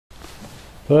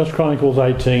1 Chronicles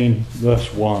 18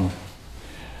 verse 1.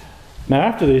 Now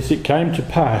after this it came to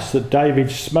pass that David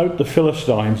smote the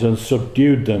Philistines and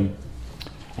subdued them,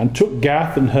 and took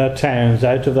Gath and her towns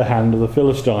out of the hand of the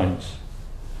Philistines.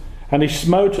 And he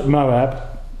smote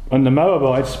Moab, and the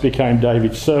Moabites became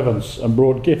David's servants and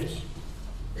brought gifts.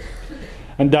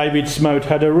 And David smote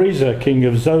Hadarezer, king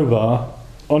of Zobar,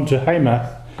 unto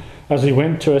Hamath, as he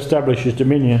went to establish his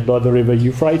dominion by the river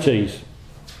Euphrates.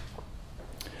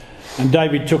 And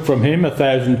David took from him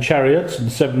 1,000 chariots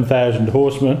and 7,000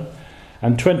 horsemen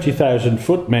and 20,000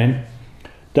 footmen.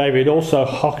 David also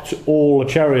hocked all the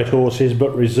chariot horses,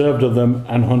 but reserved of them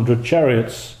 100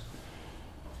 chariots.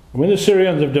 When the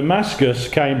Syrians of Damascus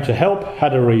came to help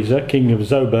Hadarezer, king of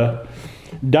Zobah,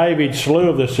 David slew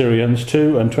of the Syrians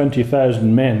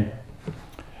 22,000 men.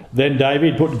 Then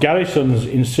David put garrisons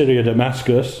in Syria,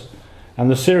 Damascus, and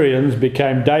the Syrians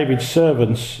became David's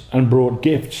servants and brought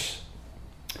gifts.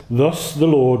 Thus the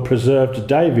Lord preserved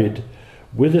David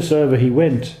whithersoever he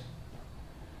went.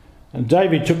 And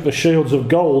David took the shields of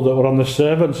gold that were on the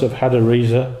servants of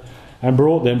Hadarezer and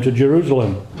brought them to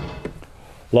Jerusalem.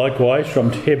 Likewise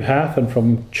from Tibhath and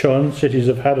from Chun, cities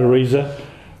of Hadarezer,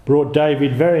 brought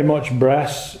David very much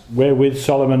brass, wherewith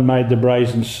Solomon made the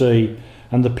brazen sea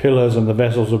and the pillars and the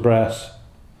vessels of brass.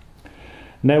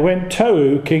 Now when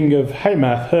Tou, king of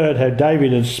Hamath, heard how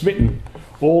David had smitten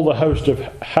all the host of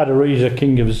Hadarezer,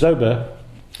 king of Zobah,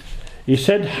 he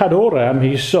sent Hadoram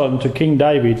his son to King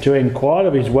David to inquire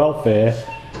of his welfare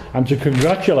and to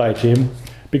congratulate him,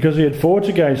 because he had fought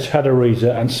against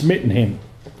Hadarezer and smitten him.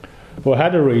 For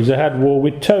Hadarezer had war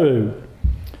with Tou,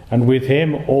 and with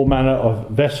him all manner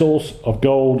of vessels of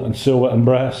gold and silver and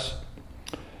brass.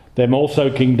 Them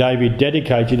also King David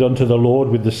dedicated unto the Lord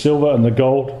with the silver and the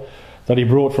gold that he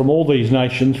brought from all these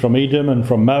nations, from Edom and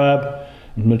from Moab,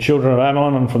 and from the children of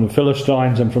Ammon, and from the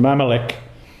Philistines, and from Amalek.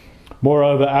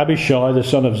 Moreover, Abishai, the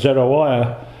son of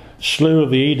Zeruiah, slew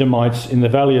of the Edomites in the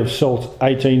valley of Salt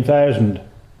 18,000.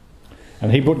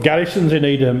 And he put garrisons in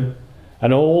Edom,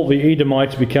 and all the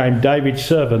Edomites became David's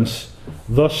servants.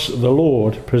 Thus the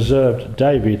Lord preserved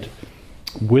David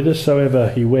whithersoever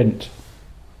he went.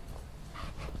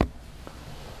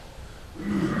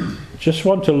 Just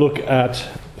want to look at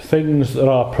things that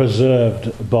are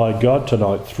preserved by God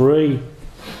tonight. 3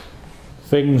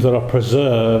 things that are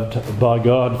preserved by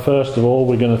God. First of all,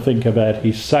 we're going to think about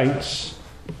his saints,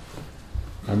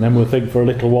 and then we'll think for a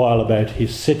little while about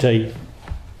his city,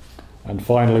 and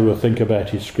finally we'll think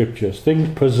about his scriptures.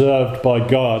 Things preserved by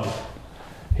God: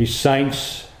 his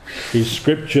saints, his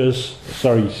scriptures,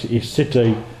 his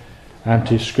city, and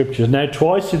his scriptures. Now,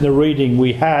 twice in the reading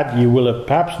we had, you will have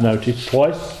perhaps noticed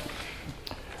twice,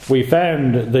 we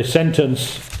found the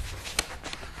sentence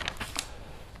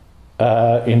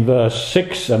in verse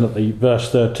 6 and at the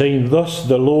verse 13, thus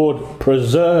the Lord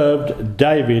preserved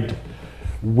David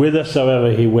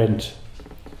whithersoever he went.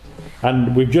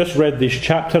 And we've just read this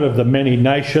chapter of the many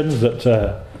nations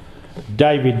that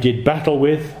David did battle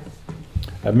with,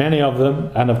 many of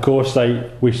them, and of course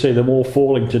we see them all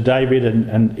falling to David,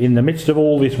 and in the midst of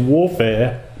all this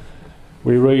warfare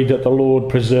we read that the Lord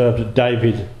preserved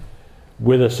David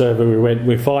whithersoever we went.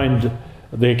 We find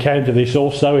the account of this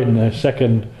also in the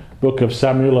second book of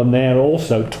Samuel, and there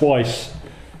also twice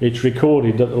it's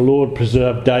recorded that the Lord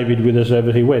preserved David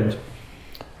whithersoever he went.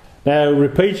 Now,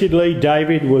 repeatedly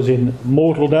David was in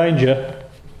mortal danger,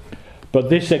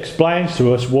 but this explains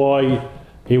to us why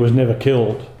he was never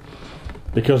killed,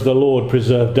 because the Lord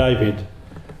preserved David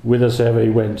whithersoever he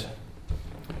went.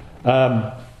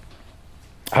 Have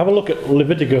a look at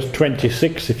Leviticus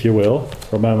 26, if you will,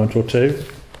 for a moment or two.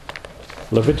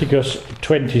 Leviticus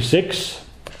 26.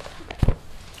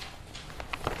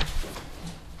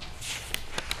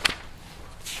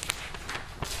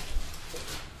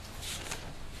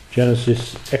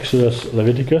 Genesis, Exodus,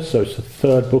 Leviticus, so it's the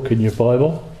third book in your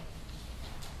Bible.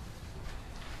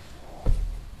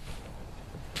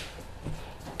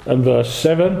 And verse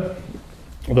 7,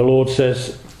 the Lord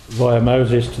says via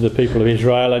Moses to the people of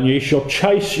Israel, and ye shall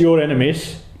chase your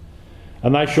enemies,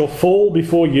 and they shall fall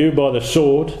before you by the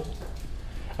sword,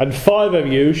 and 5 of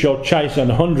you shall chase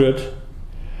 100,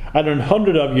 and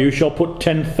 100 of you shall put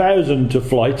 10,000 to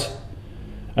flight,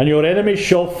 and your enemies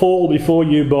shall fall before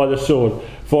you by the sword.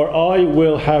 For I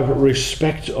will have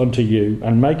respect unto you,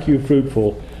 and make you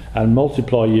fruitful, and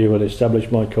multiply you, and establish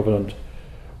my covenant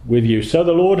with you. So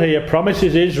the Lord here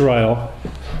promises Israel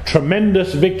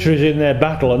tremendous victories in their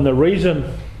battle, and the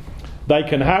reason they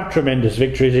can have tremendous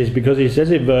victories is because he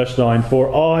says in verse 9,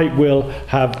 for I will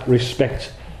have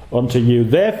respect unto you.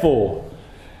 Therefore,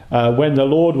 when the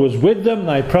Lord was with them,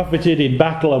 they profited in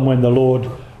battle, and when the Lord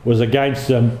was against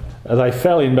them, they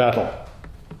fell in battle.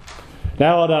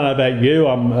 Now, I don't know about you,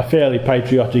 I'm a fairly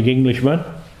patriotic Englishman,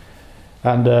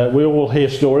 and we all hear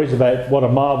stories about what a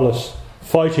marvellous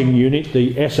fighting unit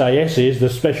the SAS is,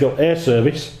 the Special Air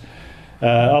Service.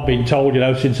 I've been told,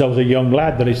 since I was a young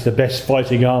lad that it's the best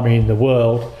fighting army in the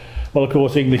world. Well, of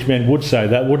course, Englishmen would say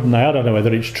that, wouldn't they? I don't know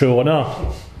whether it's true or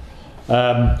not.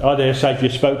 I dare say if you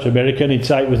spoke to an American, he'd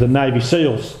say it was the Navy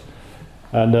SEALs.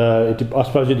 And I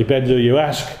suppose it depends who you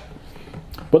ask.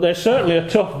 But they're certainly a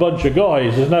tough bunch of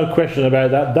guys, there's no question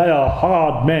about that. They are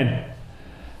hard men.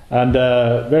 And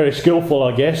very skillful,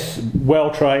 I guess,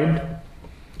 well trained.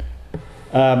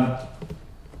 And,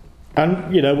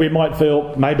 we might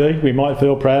feel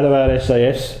proud of our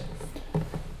SAS.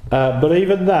 But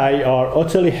even they are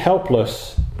utterly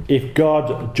helpless if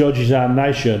God judges our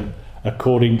nation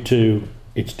according to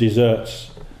its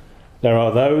deserts. There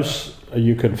are those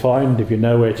you can find, if you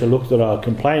know where to look, that are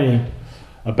complaining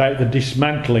about the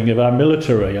dismantling of our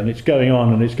military, and it's going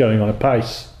on, and it's going on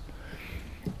apace.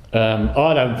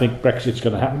 I don't think Brexit's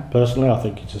going to happen, personally. I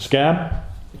think it's a scam.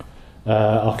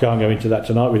 I can't go into that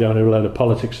tonight. We don't have a load of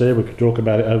politics here. We could talk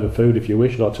about it over food if you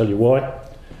wish, and I'll tell you why.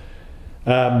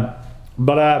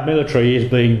 But our military is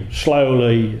being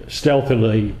slowly,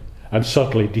 stealthily and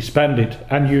subtly disbanded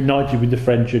and united with the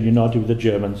French and united with the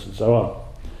Germans and so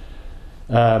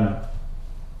on.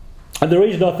 And the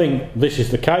reason I think this is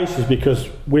the case is because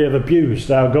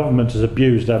our government has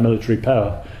abused our military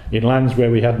power in lands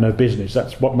where we had no business.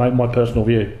 That's what my personal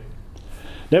view.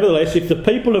 Nevertheless, if the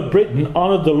people of Britain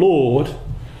honoured the Lord,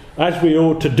 as we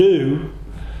ought to do,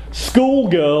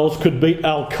 schoolgirls could beat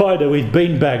Al-Qaeda with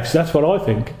beanbags. That's what I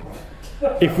think.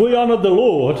 If we honoured the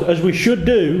Lord, as we should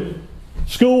do,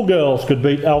 schoolgirls could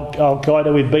beat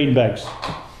Al-Qaeda with beanbags.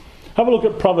 Have a look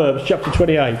at Proverbs chapter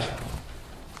 28.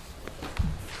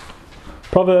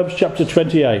 Proverbs chapter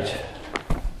 28.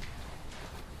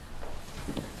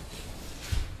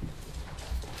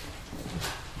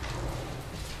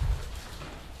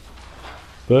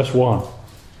 Verse 1.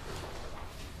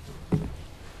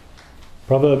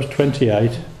 Proverbs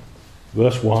 28,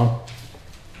 verse 1.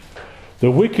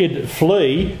 The wicked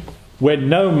flee when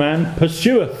no man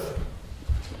pursueth,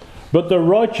 but the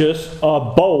righteous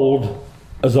are bold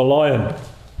as a lion.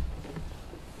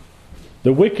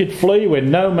 The wicked flee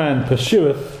when no man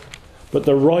pursueth, but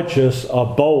the righteous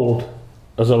are bold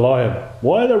as a lion.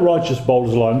 Why are the righteous bold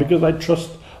as a lion? Because they trust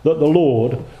that the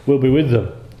Lord will be with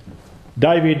them.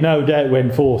 David no doubt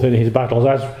went forth in his battles,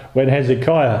 as when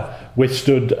Hezekiah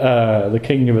withstood the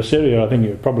king of Assyria. I think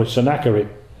it was probably Sennacherib.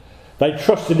 They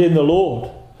trusted in the Lord.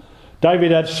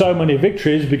 David had so many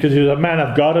victories because he was a man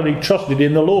of God and he trusted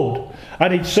in the Lord.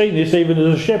 And he'd seen this even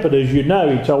as a shepherd, as you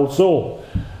know. He told Saul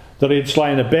that he'd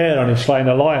slain a bear and he'd slain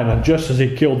a lion, and just as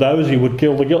he killed those, he would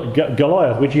kill the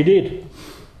Goliath, which he did.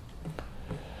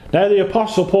 Now the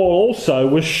Apostle Paul also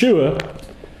was sure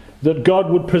that God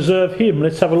would preserve him.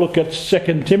 Let's have a look at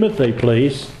 2 Timothy,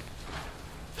 please.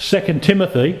 2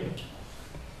 Timothy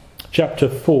chapter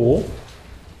 4.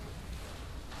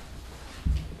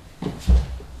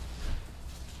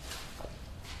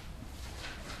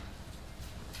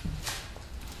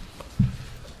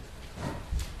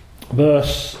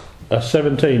 Verse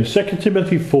 17. 2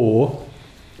 Timothy 4,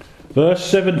 verse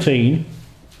 17.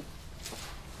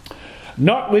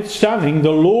 Notwithstanding,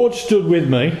 the Lord stood with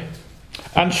me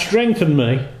and strengthened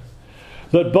me,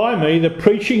 that by me the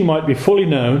preaching might be fully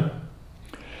known,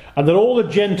 and that all the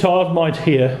Gentiles might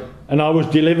hear, and I was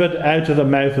delivered out of the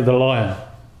mouth of the lion.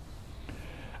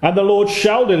 And the Lord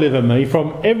shall deliver me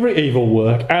from every evil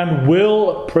work, and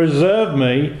will preserve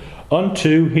me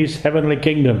unto his heavenly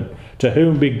kingdom, to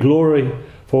whom be glory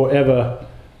for ever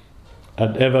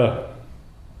and ever.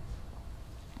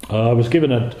 I was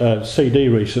given a CD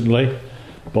recently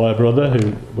by a brother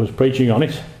who was preaching on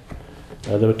it.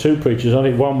 There were two preachers on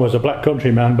it. One was a black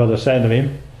country man, by the sound of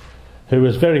him, who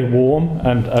was very warm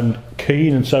and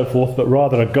keen and so forth, but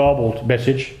rather a garbled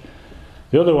message.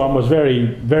 The other one was very,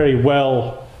 very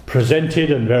well presented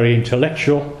and very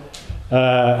intellectual,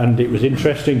 and it was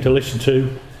interesting to listen to.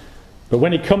 But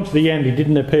when he come to the end, he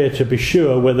didn't appear to be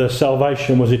sure whether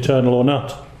salvation was eternal or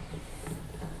not.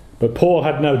 But Paul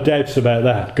had no doubts about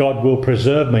that. God will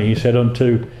preserve me, he said,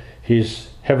 unto his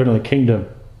heavenly kingdom.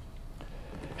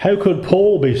 How could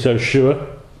Paul be so sure?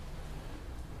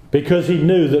 Because he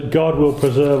knew that God will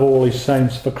preserve all his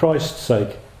saints for Christ's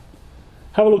sake.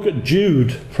 Have a look at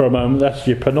Jude for a moment. That's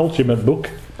your penultimate book.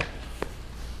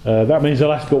 That means the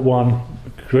last but one,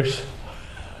 Chris.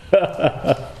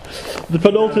 The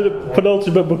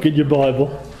penultimate book in your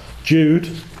Bible, Jude.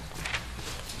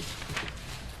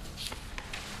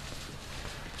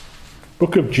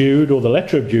 Book of Jude, or the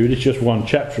letter of Jude, it's just one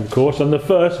chapter, of course, and the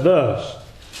first verse.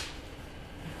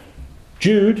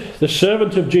 Jude, the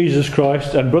servant of Jesus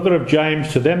Christ and brother of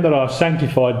James, to them that are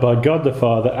sanctified by God the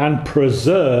Father and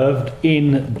preserved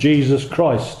in Jesus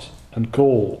Christ and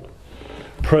called.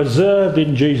 Preserved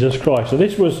in Jesus Christ. So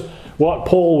this was what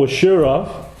Paul was sure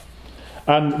of.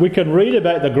 And we can read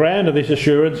about the ground of this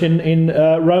assurance in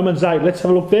Romans 8. Let's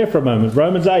have a look there for a moment.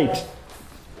 Romans 8.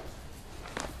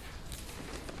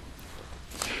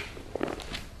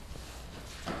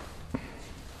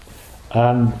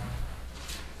 And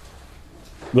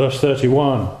verse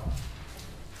 31.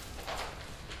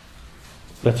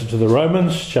 Letter to the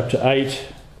Romans, chapter 8,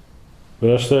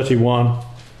 verse 31.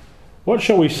 What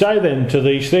shall we say then to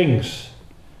these things?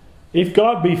 If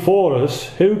God be for us,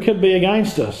 who can be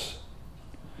against us?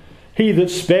 He that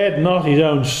spared not his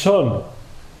own Son,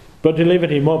 but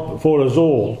delivered him up for us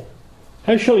all,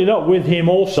 how shall he not with him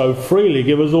also freely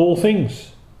give us all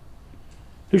things?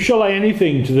 Who shall lay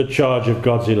anything to the charge of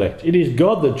God's elect? It is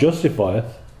God that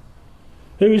justifieth.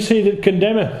 Who is he that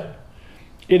condemneth?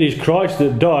 It is Christ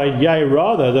that died, yea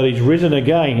rather that is risen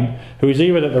again, who is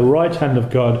even at the right hand of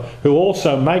God, who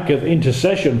also maketh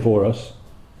intercession for us.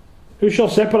 Who shall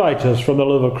separate us from the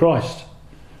love of Christ?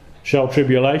 Shall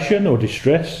tribulation or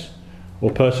distress,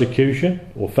 or persecution,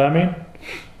 or famine,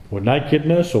 or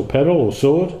nakedness, or peril, or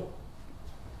sword?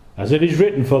 As it is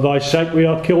written, for thy sake we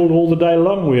are killed all the day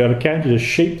long, we are accounted as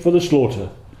sheep for the slaughter.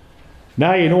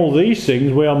 Nay, in all these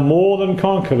things we are more than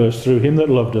conquerors through him that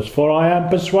loved us. For I am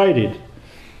persuaded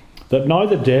that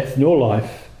neither death nor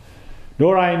life,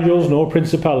 nor angels, nor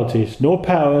principalities, nor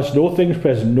powers, nor things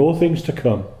present, nor things to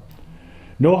come,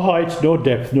 nor height, nor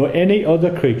depth, nor any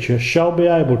other creature shall be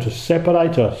able to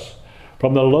separate us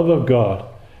from the love of God,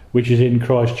 which is in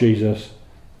Christ Jesus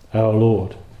our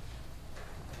Lord.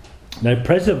 Now,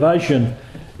 preservation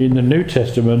in the New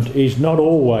Testament is not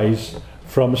always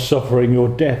from suffering or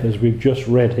death, as we've just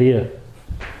read here.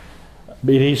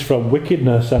 It is from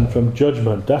wickedness and from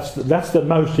judgment. That's the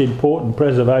most important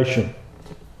preservation.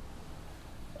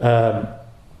 Some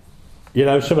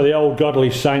of the old godly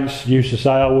saints used to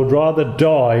say, I would rather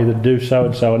die than do so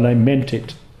and so, and they meant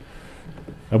it.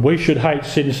 And we should hate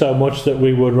sin so much that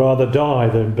we would rather die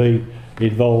than be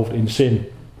involved in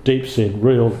sin, deep sin,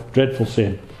 real dreadful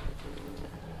sin.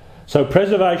 So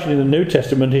preservation in the New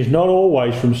Testament is not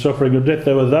always from suffering or death.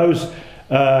 There were those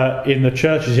in the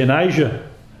churches in Asia.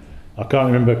 I can't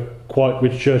remember quite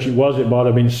which church it was. It might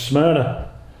have been Smyrna.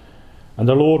 And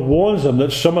the Lord warns them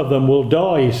that some of them will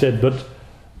die, he said, but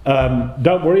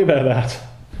don't worry about that.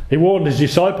 He warned his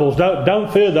disciples,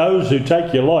 don't fear those who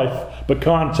take your life but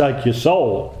can't take your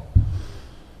soul.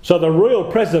 So the real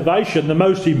preservation, the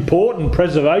most important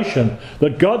preservation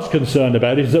that God's concerned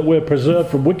about, is that we're preserved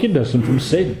from wickedness and from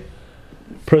sin.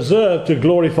 Preserved to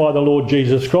glorify the Lord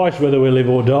Jesus Christ, whether we live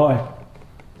or die.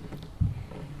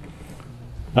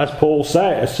 As Paul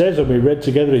says, and we read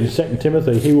together in 2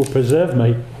 Timothy, he will preserve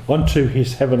me unto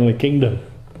his heavenly kingdom.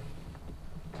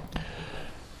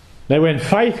 Now when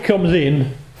faith comes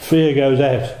in, fear goes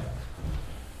out.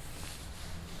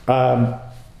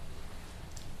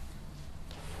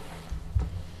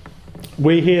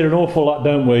 We hear an awful lot,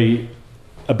 don't we,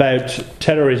 about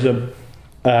terrorism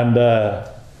and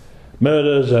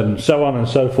murders and so on and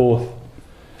so forth.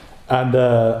 And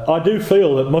I do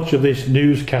feel that much of this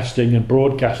newscasting and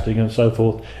broadcasting and so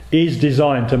forth is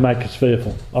designed to make us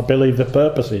fearful. I believe the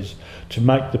purpose is to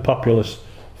make the populace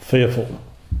fearful.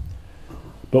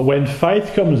 But when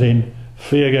faith comes in,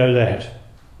 fear goes out.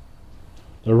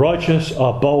 The righteous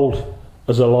are bold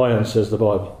as a lion, says the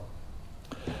Bible.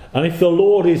 And if the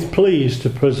Lord is pleased to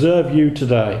preserve you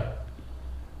today,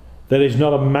 there is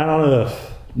not a man on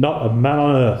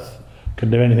earth can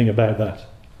do anything about that.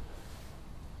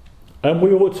 And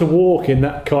we ought to walk in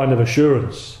that kind of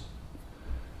assurance.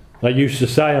 They used to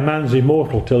say a man's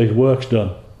immortal till his work's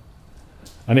done.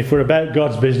 And if we're about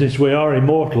God's business, we are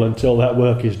immortal until that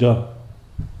work is done.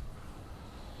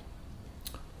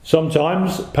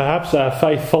 Sometimes, perhaps, our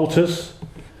faith falters.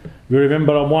 You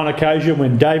remember on one occasion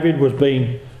when David was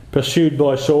being pursued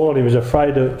by Saul and he was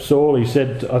afraid of Saul, he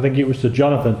said, I think it was to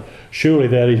Jonathan, surely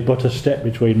there is but a step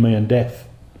between me and death.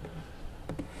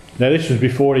 Now this was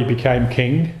before he became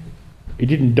king. He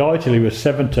didn't die till he was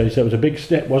 70, so it was a big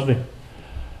step, wasn't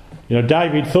it?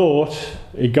 David thought,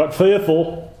 he got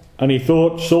fearful, and he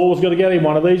thought Saul was going to get him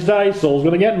one of these days. Saul's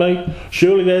going to get me.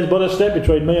 Surely there's but a step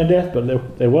between me and death, but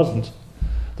there wasn't.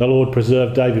 The Lord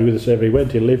preserved David whithersoever he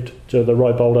went. He lived to the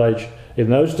ripe old age, in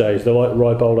those days, the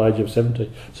ripe old age of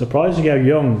 70. Surprising how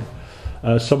young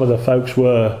some of the folks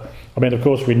were. I mean, of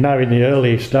course, we know in the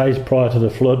earliest days prior to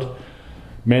the flood,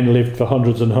 men lived for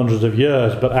hundreds and hundreds of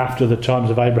years, but after the times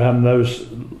of Abraham,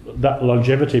 that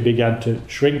longevity began to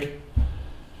shrink.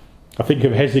 I think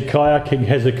of Hezekiah, King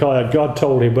Hezekiah. God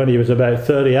told him when he was about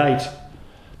 38,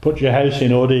 put your house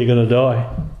in order, you're going to die.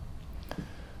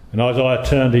 And Isaiah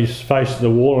turned his face to the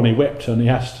wall and he wept and he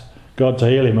asked God to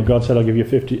heal him, and God said, I'll give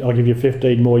you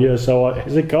 15 more years. So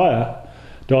Hezekiah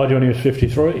died when he was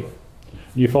 53.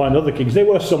 You find other kings, there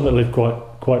were some that lived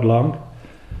quite long,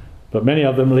 but many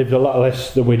of them lived a lot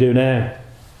less than we do now.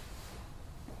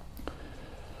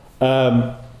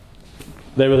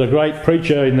 There was a great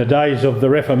preacher in the days of the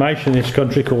Reformation in this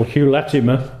country called Hugh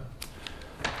Latimer.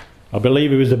 I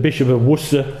believe he was the Bishop of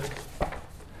Worcester.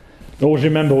 I always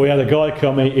remember we had a guy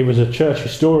come, he was a church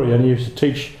historian, he used to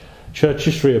teach church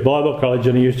history at Bible College,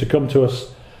 and he used to come to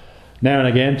us now and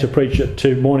again to preach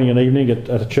morning and evening at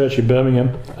a church in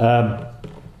Birmingham.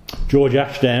 George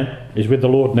Ashdown is with the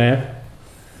Lord now,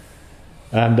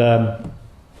 and I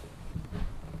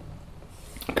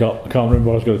can't remember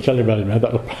what I was going to tell you about him now.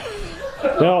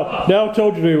 Now I've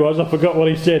told you who he was, I forgot what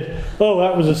he said. Oh,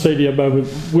 that was a senior moment.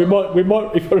 We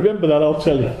might if I remember that, I'll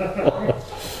tell you.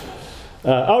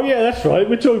 Oh yeah, that's right,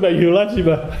 we're talking about Hugh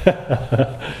Latimer.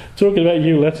 Talking about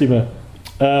Hugh Latimer.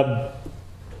 And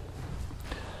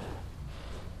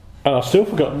I still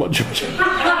forgot what George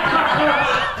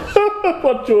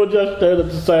Ashdown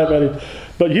had to say about him.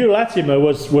 But Hugh Latimer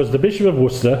was the Bishop of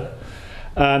Worcester,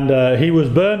 and he was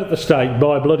burned at the stake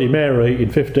by Bloody Mary in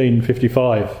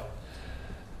 1555.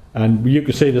 And you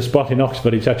can see the spot in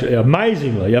Oxford. It's actually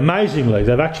amazingly,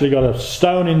 they've actually got a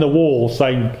stone in the wall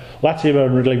saying Latimer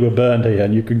and Ridley were burned here,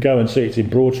 and you can go and see it's in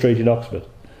Broad Street in Oxford.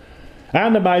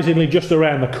 And amazingly, just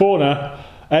around the corner,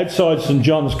 outside St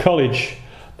John's College,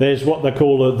 there's what they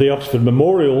call the Oxford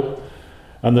Memorial,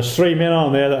 and there's three men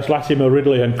on there, that's Latimer,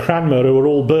 Ridley and Cranmer, who were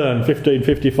all burned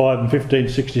 1555 and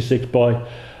 1566 by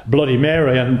Bloody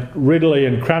Mary, and Ridley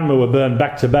and Cranmer were burned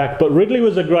back to back. But Ridley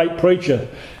was a great preacher.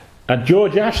 And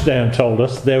George Ashdown told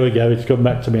us, there we go, it's come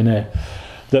back to me now,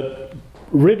 that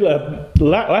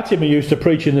Latimer used to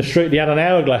preach in the street. He had an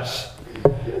hourglass,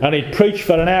 and he'd preach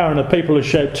for an hour, and the people would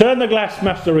shout, turn the glass,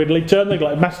 Master Ridley, turn the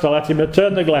glass, Master Latimer,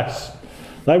 turn the glass.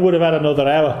 They would have had another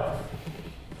hour.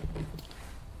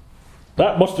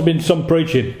 That must have been some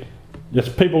preaching.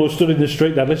 Just people who stood in the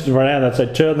street, they'd listen for an hour, they'd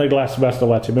say, turn the glass, Master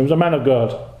Latimer. He was a man of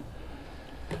God.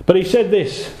 But he said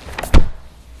this,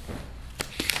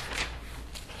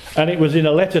 and it was in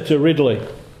a letter to Ridley.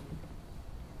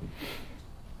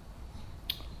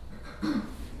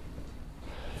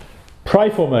 Pray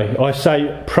for me, I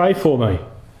say, pray for me,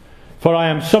 for I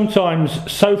am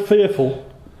sometimes so fearful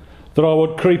that I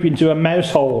would creep into a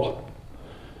mouse hole.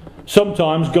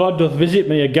 Sometimes God doth visit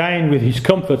me again with his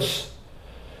comforts,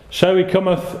 so he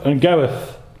cometh and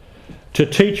goeth, to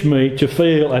teach me to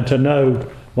feel and to know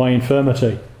my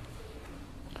infirmity.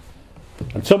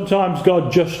 And sometimes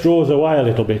God just draws away a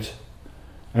little bit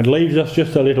and leaves us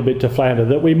just a little bit to flounder,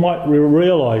 that we might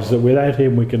realise that without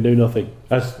him we can do nothing,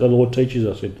 as the Lord teaches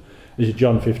us in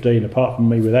John 15, apart from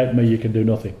me, without me you can do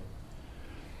nothing.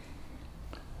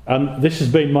 And this has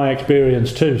been my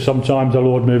experience too. Sometimes the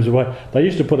Lord moves away. They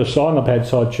used to put a sign up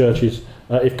outside churches,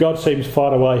 if God seems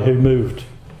far away, who moved?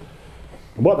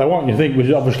 And what they want you to think was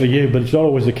obviously you, but it's not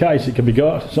always the case. It can be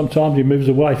God. Sometimes he moves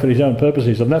away for his own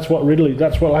purposes, and that's what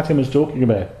Latimer's talking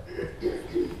about.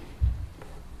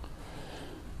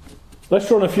 Let's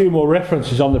run a few more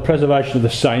references on the preservation of the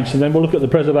saints, and then we'll look at the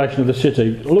preservation of the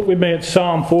city. Look with me at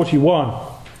Psalm 41.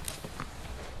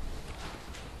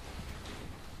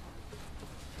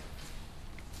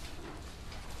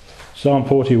 Psalm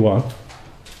 41.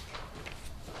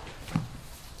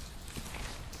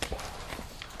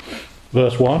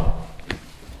 Verse 1.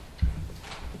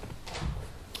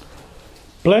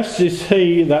 Blessed is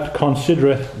he that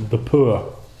considereth the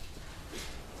poor.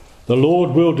 The Lord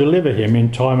will deliver him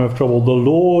in time of trouble. The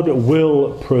Lord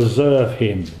will preserve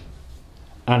him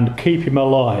and keep him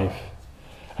alive.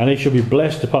 And he shall be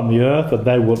blessed upon the earth, and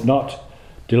they will not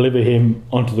deliver him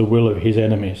unto the will of his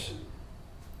enemies.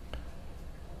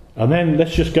 And then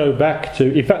let's just go back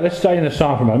to, in fact, let's stay in the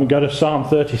Psalm for a moment, go to Psalm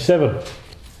 37.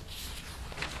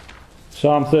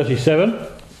 Psalm 37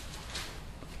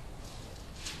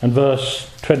 and verse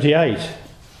 28.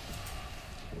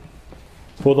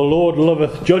 For the Lord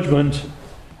loveth judgment,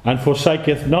 and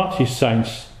forsaketh not his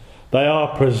saints. They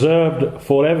are preserved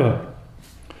forever,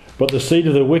 but the seed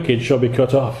of the wicked shall be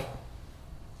cut off.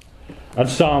 And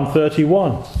Psalm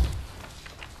 31.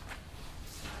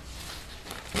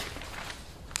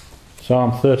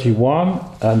 Psalm 31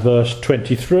 and verse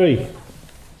 23.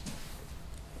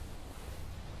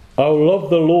 O love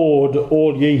the Lord,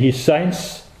 all ye his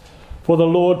saints, for the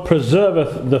Lord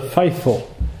preserveth the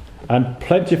faithful, and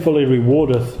plentifully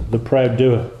rewardeth the proud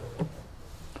doer.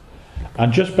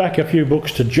 And just back a few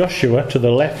books to Joshua, to the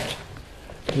left,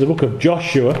 the book of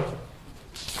Joshua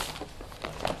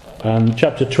and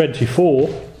chapter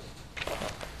 24.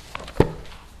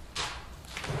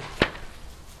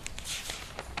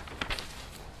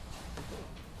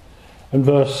 And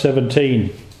verse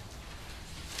 17.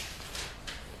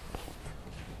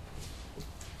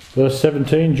 Verse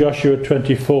 17, Joshua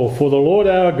 24. For the Lord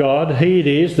our God, He it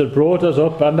is that brought us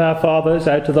up and our fathers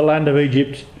out of the land of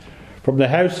Egypt, from the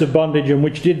house of bondage, and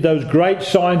which did those great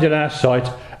signs in our sight,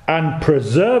 and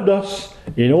preserved us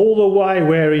in all the way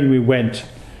wherein we went,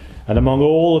 and among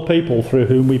all the people through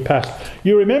whom we passed.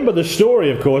 You remember the story,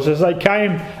 of course, as they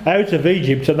came out of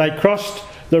Egypt and they crossed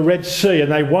the Red Sea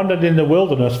and they wandered in the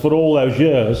wilderness for all those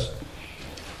years.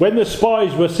 When the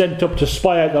spies were sent up to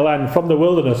spy out the land from the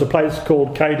wilderness, a place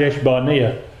called Kadesh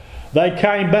Barnea, they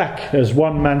came back, as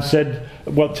one man said,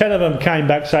 well, 10 of them came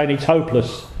back saying it's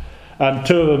hopeless, and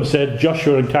 2 of them said,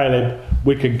 Joshua and Caleb,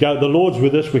 we can go, the Lord's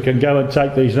with us, we can go and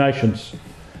take these nations.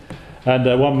 And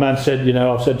one man said, you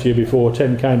know, I've said to you before,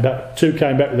 10 came back, 2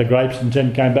 came back with the grapes and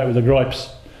 10 came back with the gripes.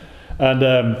 And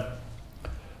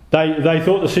they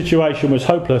thought the situation was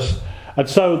hopeless. And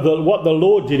so what the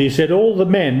Lord did, He said, all the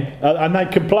men, and they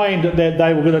complained that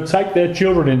they were going to take their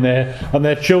children in there and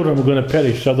their children were going to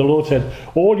perish. So the Lord said,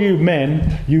 all you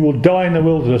men, you will die in the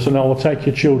wilderness and I will take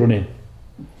your children in.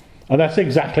 And that's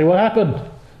exactly what happened.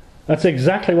 That's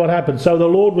exactly what happened. So the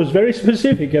Lord was very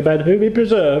specific about whom He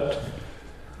preserved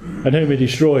and whom He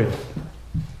destroyed.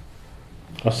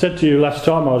 I said to you last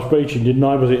time I was preaching, didn't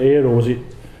I? Was it here or was it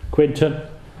Quinton?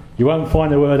 You won't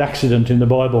find the word accident in the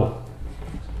Bible.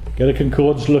 Get a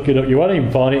concordance, look it up. You won't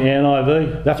even find it in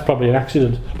NIV. That's probably an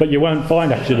accident. But you won't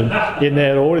find accident in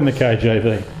there or in the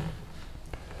KJV.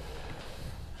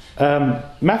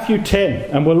 Matthew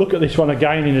 10, and we'll look at this one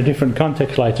again in a different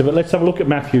context later, but let's have a look at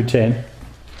Matthew 10.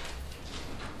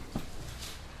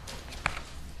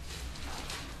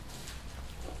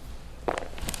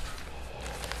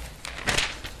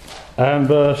 And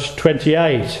verse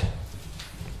 28.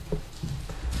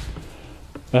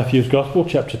 Matthew's Gospel,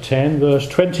 chapter 10, verse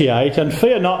 28. And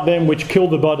fear not them which kill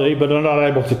the body, but are not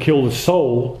able to kill the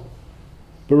soul,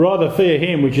 but rather fear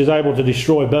Him which is able to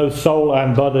destroy both soul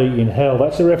and body in hell.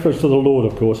 That's a reference to the Lord,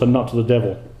 of course, and not to the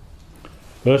devil.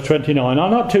 Verse 29. Are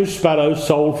not 2 sparrows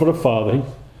sold for a farthing?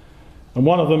 And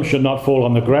one of them should not fall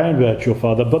on the ground without your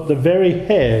Father, but the very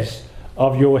hairs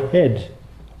of your head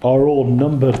are all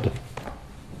numbered.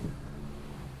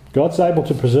 God's able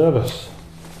to preserve us.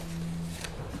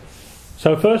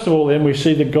 So first of all then we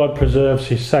see that God preserves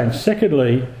His saints.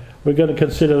 Secondly, we're going to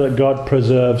consider that God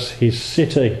preserves His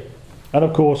city. And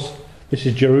of course, this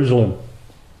is Jerusalem.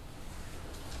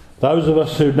 Those of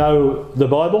us who know the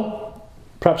Bible,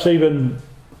 perhaps even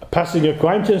passing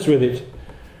acquaintance with it,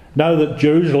 know that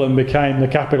Jerusalem became the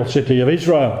capital city of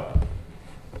Israel.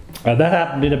 And that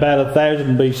happened in about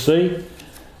 1000 BC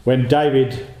when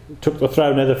David took the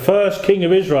throne. Now the first king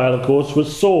of Israel, of course,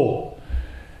 was Saul.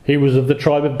 He was of the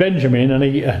tribe of Benjamin,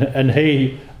 and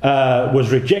he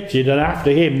was rejected, and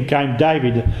after him came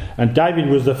David. And David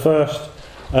was the first,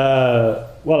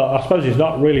 well, I suppose it's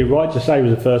not really right to say he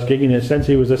was the first king, in a sense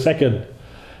he was the second.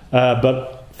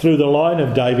 But through the line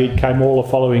of David came all the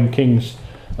following kings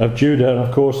of Judah, and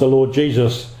of course the Lord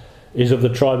Jesus is of the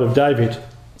tribe of David.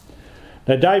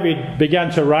 Now David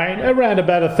began to reign around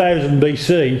about 1000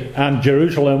 BC, and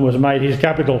Jerusalem was made his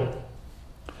capital.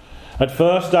 At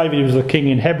first David was the king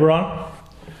in Hebron,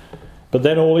 but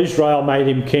then all Israel made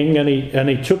him king, and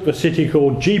he took the city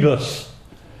called Jebus,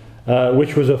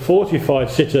 which was a fortified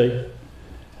city,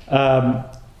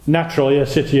 naturally a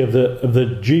city of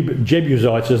the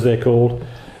Jebusites as they're called,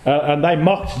 and they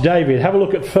mocked David. Have a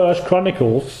look at 1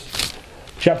 Chronicles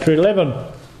chapter 11.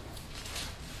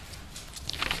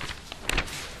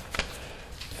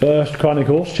 1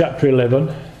 Chronicles chapter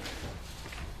 11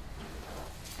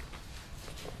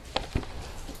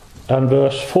 and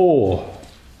verse 4.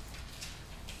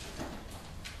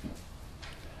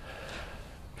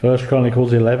 1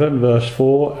 Chronicles 11 verse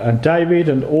 4. And David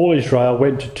and all Israel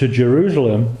went to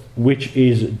Jerusalem, which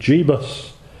is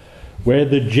Jebus, where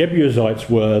the Jebusites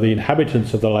were, the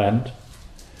inhabitants of the land.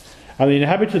 And the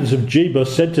inhabitants of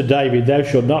Jebus said to David, Thou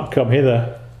shalt not come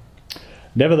hither.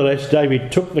 Nevertheless David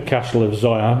took the castle of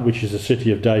Zion, which is the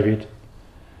city of David.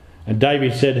 And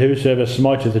David said, Whosoever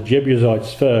smiteth the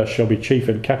Jebusites first shall be chief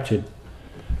and captain.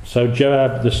 So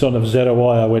Joab the son of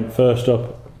Zeruiah went first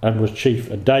up and was chief.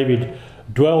 And David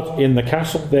dwelt in the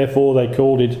castle, therefore they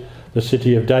called it the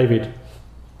city of David.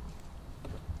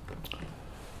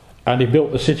 And he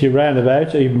built the city round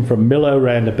about, even from Millo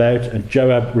round about, and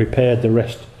Joab repaired the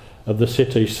rest of the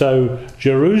city. So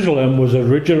Jerusalem was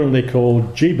originally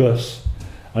called Jebus,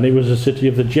 and it was the city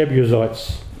of the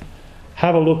Jebusites.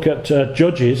 have a look at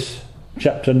Judges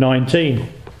chapter 19.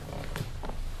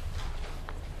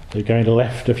 So you're going to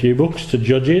left a few books to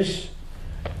Judges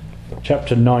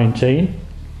chapter 19.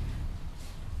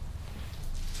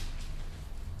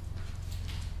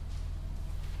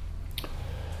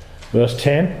 Verse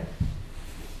 10.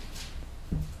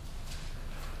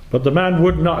 But the man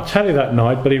would not tarry that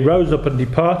night, but he rose up and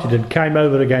departed and came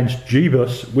over against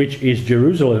Jebus, which is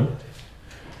Jerusalem.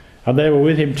 And there were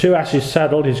with him 2 asses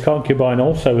saddled, his concubine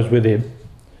also was with him.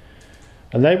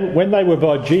 And when they were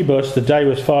by Jebus, the day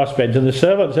was far spent, and the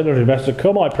servant said unto his master,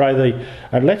 Come, I pray thee,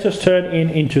 and let us turn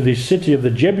into this city of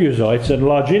the Jebusites and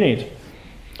lodge in it.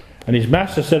 And his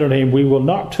master said unto him, We will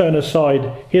not turn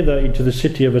aside hither into the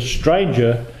city of a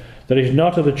stranger that is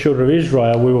not of the children of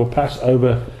Israel. We will pass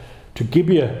over to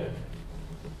Gibeah.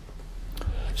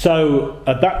 So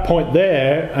at that point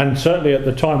there, and certainly at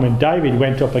the time when David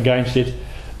went up against it,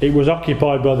 it was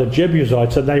occupied by the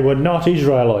Jebusites, and they were not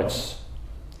Israelites.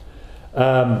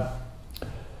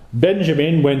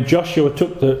 Benjamin, when Joshua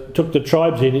took the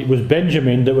tribes in, it was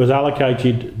Benjamin that was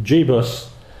allocated Jebus,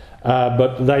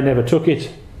 but they never took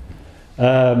it.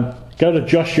 Go to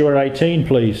Joshua 18,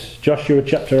 please. Joshua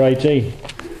chapter 18.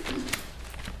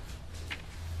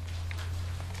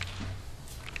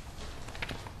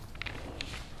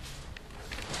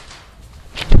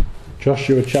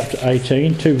 Joshua chapter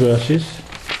 18, 2 verses.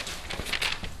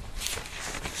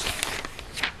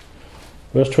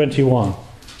 Verse 21.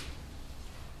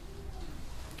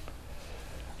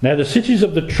 Now the cities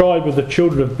of the tribe of the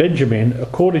children of Benjamin,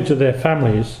 according to their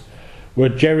families, were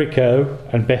Jericho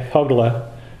and Beth-hoglah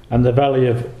and the valley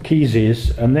of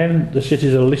Keziz. And then the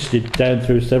cities are listed down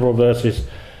through several verses.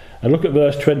 And look at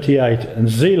verse 28. And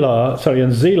Zelah,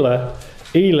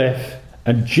 Eleph,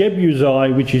 and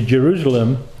Jebusi, which is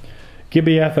Jerusalem,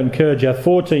 Gibeath and Kirjath,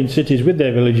 14 cities with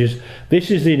their villages.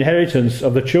 This is the inheritance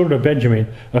of the children of Benjamin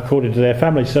according to their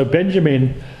families. So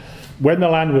Benjamin, when the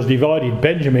land was divided,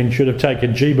 Benjamin should have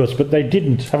taken Jebus, but they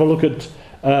didn't. Have a look at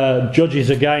Judges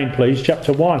again, please,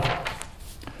 chapter 1.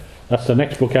 That's the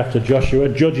next book after Joshua.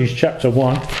 Judges chapter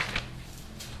 1.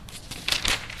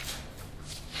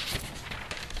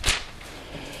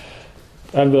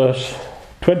 And verse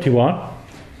 21.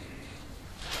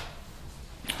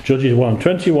 Judges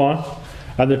 1:21.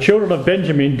 And the children of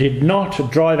Benjamin did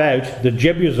not drive out the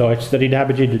Jebusites that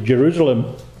inhabited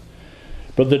Jerusalem,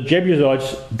 but the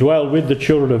Jebusites dwelled with the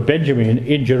children of Benjamin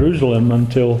in Jerusalem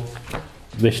until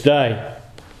this day.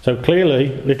 So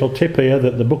clearly, little tip here,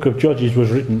 that the book of Judges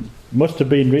must have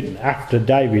been written after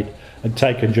David had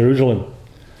taken Jerusalem,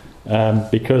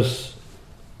 because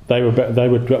they were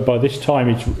by this time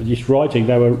it's writing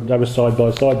they were side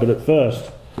by side, but at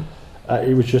first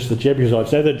it was just the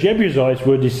Jebusites. Now the Jebusites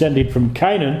were descended from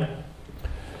Canaan,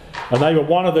 and they were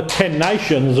one of the 10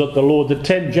 nations that the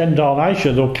 10 Gentile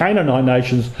nations or Canaanite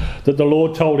nations that the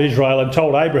Lord told Israel and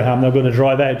told Abraham they were going to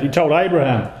drive out. He told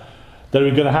Abraham that he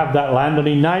was going to have that land, and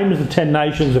he names the 10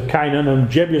 nations of Canaan,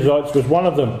 and Jebusites was one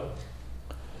of them.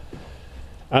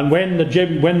 And when the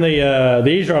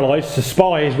Israelites, the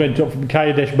spies, went up from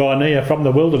Kadesh Barnea, from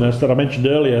the wilderness that I mentioned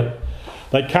earlier,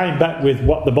 they came back with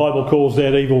what the Bible calls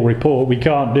their evil report. We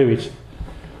can't do it.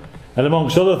 And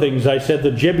amongst other things, they said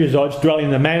the Jebusites dwell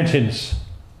in the mountains.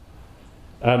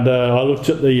 And I looked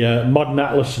at the modern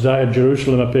atlas today, and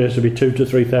Jerusalem appears to be 2,000 to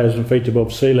 3,000 feet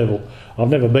above sea level. I've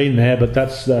never been there, but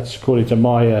that's according to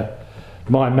my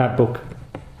map book.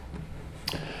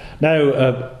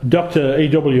 Now, Dr.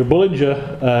 E.W.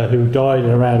 Bullinger, who died in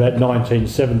around about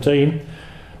 1917,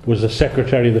 was the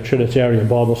secretary of the Trinitarian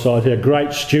Bible Society, a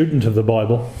great student of the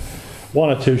Bible.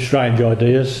 One or two strange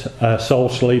ideas, soul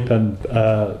sleep and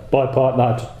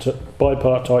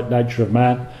bipartite nature of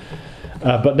man,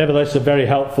 but nevertheless a very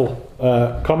helpful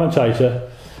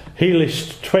commentator. He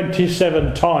lists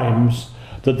 27 times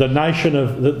that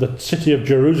the city of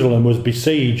Jerusalem was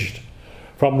besieged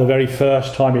from the very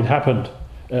first time it happened,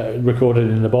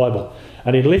 recorded in the Bible.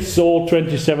 And he lists all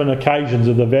 27 occasions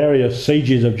of the various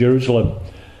sieges of Jerusalem,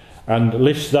 and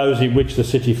lists those in which the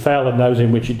city fell and those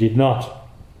in which it did not.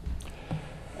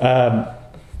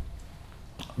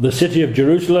 The city of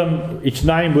Jerusalem, its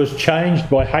name was changed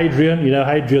by Hadrian. You know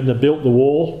Hadrian that built the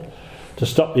wall to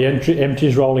stop the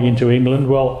empties rolling into England.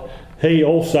 Well, he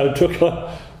also took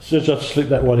just slip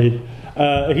that one in.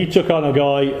 He took on a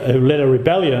guy who led a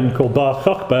rebellion called Bar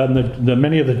Kokhba, and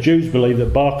many of the Jews believed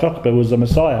that Bar Kokhba was the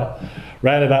Messiah,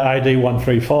 around about AD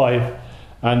 135.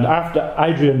 And after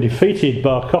Hadrian defeated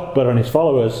Bar Kokhba and his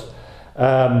followers,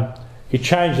 he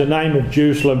changed the name of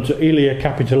Jerusalem to Aelia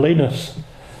Capitolinus,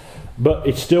 but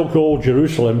it's still called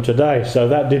Jerusalem today, so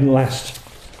that didn't last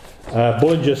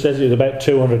Bullinger says it was about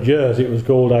 200 years. It was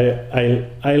called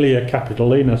Aelia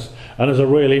Capitolinus, and as a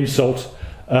real insult,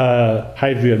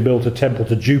 Hadrian built a temple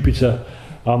to Jupiter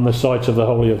on the site of the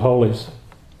Holy of Holies.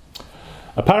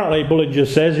 Apparently, Bullinger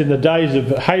says, in the days of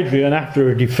Hadrian, after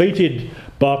he defeated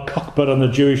Bar Kokhba and the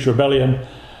Jewish rebellion,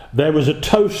 there was a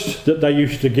toast that they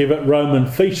used to give at Roman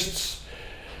feasts.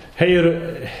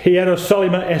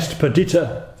 Hierosolima est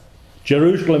perdita.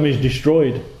 Jerusalem is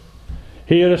destroyed.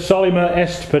 Hierosolima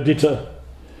est perdita.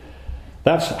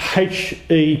 That's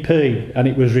H-E-P, and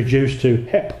it was reduced to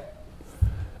hep.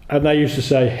 And they used to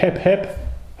say, hep, hep,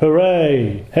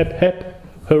 hooray, hep, hep,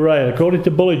 hooray. According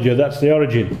to Bullinger, that's the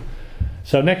origin.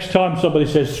 So next time somebody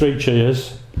says 3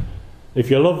 cheers, if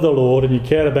you love the Lord and you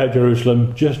care about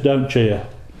Jerusalem, just don't cheer.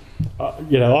 I'm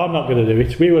not going to do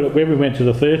it. When we went to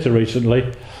the theatre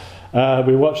recently,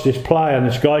 we watched this play, and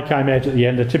this guy came out at the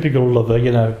end, a typical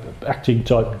lover, acting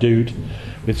type dude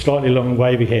with slightly long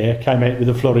wavy hair, came out with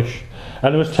a flourish,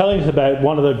 and he was telling us about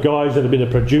one of the guys that had been a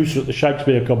producer at the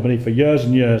Shakespeare Company for years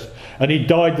and years, and he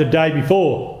died the day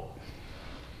before.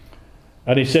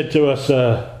 And he said to us,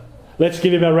 let's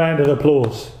give him a round of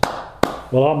applause.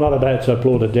 Well, I'm not about to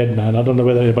applaud a dead man. I don't know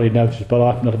whether anybody noticed, but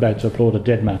I'm not about to applaud a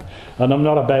dead man. And I'm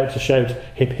not about to shout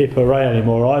hip hip hooray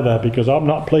anymore either, because I'm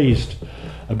not pleased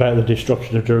about the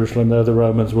destruction of Jerusalem, though the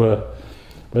Romans were.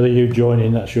 Whether you join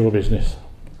in, that's your business.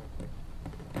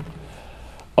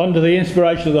 Under the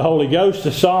inspiration of the Holy Ghost,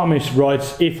 the psalmist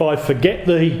writes, if I forget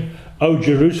thee, O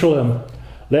Jerusalem,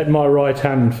 let my right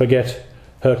hand forget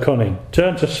her cunning.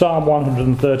 Turn to Psalm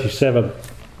 137.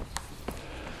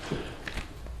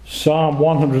 Psalm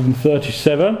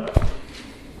 137,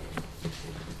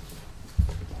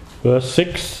 verse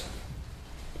 6.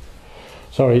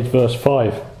 Sorry, it's verse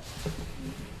 5.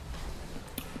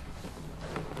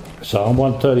 Psalm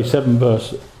 137,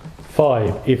 verse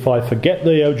 5. If I forget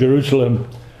thee, O Jerusalem,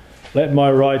 let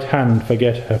my right hand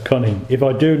forget her cunning. If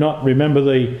I do not remember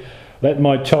thee, let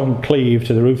my tongue cleave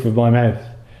to the roof of my mouth.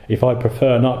 If I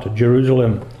prefer not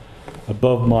Jerusalem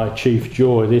above my chief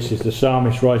joy. This is the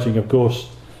psalmist writing, of course,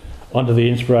 under the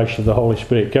inspiration of the Holy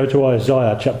Spirit. Go to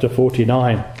Isaiah chapter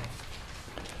 49.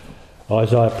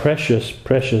 Isaiah, precious,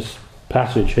 precious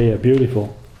passage here,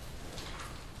 beautiful.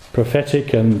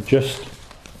 Prophetic, and just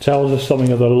tells us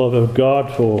something of the love of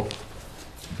God for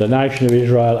the nation of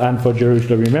Israel and for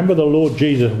Jerusalem. Remember, the Lord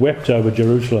Jesus wept over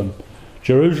Jerusalem.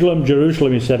 Jerusalem,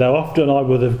 Jerusalem, he said, how often I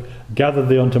would have gathered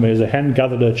thee unto me as a hen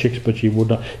gathered her chicks, but she would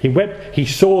not. He wept, he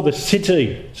saw the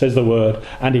city, says the word,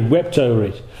 and he wept over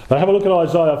it. But have a look at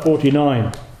Isaiah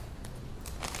 49.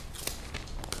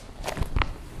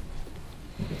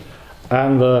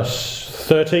 And verse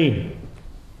 13.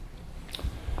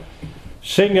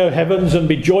 Sing, O heavens, and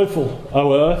be joyful,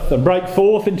 O earth, and break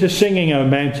forth into singing, O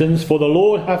mountains, for the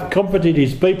Lord hath comforted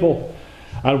his people,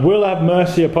 and will have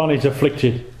mercy upon his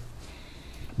afflicted.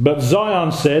 But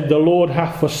Zion said, the Lord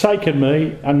hath forsaken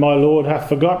me, and my Lord hath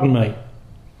forgotten me.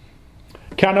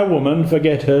 Can a woman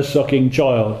forget her sucking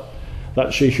child,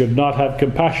 that she should not have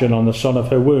compassion on the son of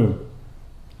her womb?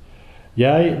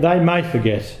 Yea, they may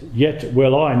forget, yet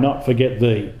will I not forget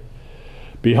thee.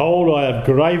 Behold, I have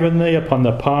graven thee upon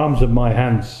the palms of my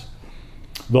hands.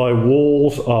 Thy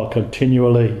walls are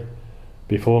continually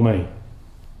before me.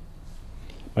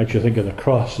 Makes you think of the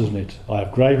cross, doesn't it? I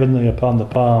have graven thee upon the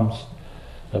palms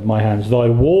of my hands. Thy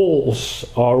walls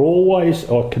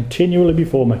are continually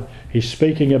before me. He's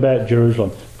speaking about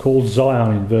Jerusalem, called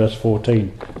Zion in verse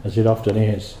 14, as it often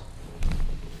is.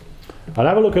 And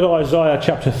have a look at Isaiah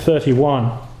chapter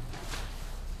 31.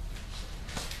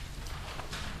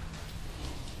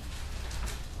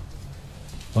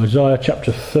 Isaiah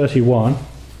chapter 31.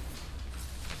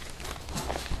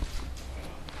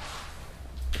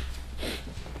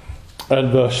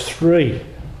 And verse 3.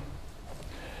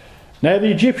 Now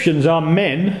the Egyptians are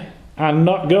men and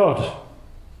not God,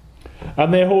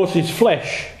 and their horse is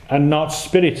flesh and not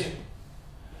spirit.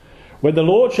 When the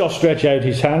Lord shall stretch out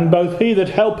his hand, both he that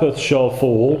helpeth shall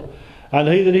fall, and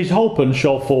he that is holpen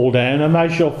shall fall down, and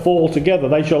they shall fall together.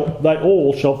 They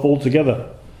all shall fall together.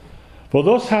 For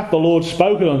thus hath the Lord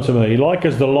spoken unto me, like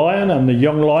as the lion and the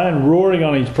young lion roaring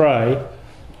on his prey.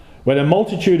 When a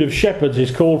multitude of shepherds is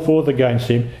called forth against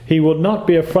him, he will not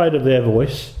be afraid of their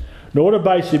voice, nor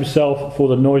abase himself for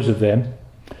the noise of them.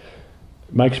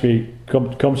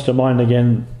 Comes to mind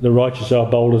again, the righteous are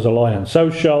bold as a lion. So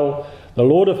shall the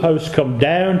Lord of hosts come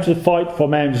down to fight for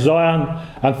Mount Zion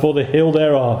and for the hill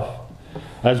thereof.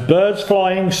 As birds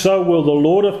flying, so will the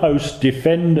Lord of hosts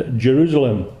defend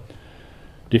Jerusalem.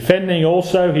 Defending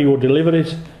also, he will deliver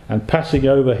it, and passing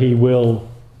over, he will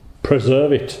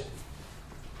preserve it.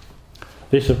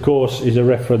 This, of course, is a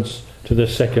reference to the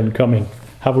second coming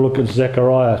have a look at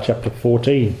Zechariah chapter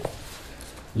 14.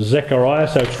 Zechariah,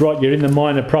 so it's right, you're in the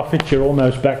minor prophets, you're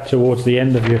almost back towards the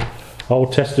end of your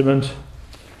Old Testament.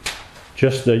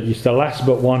 It's the last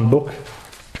but one book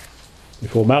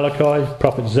before Malachi,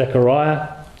 prophet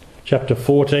Zechariah, chapter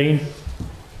 14.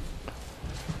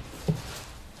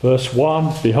 Verse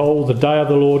 1, Behold, the day of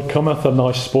the Lord cometh, and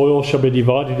thy spoil shall be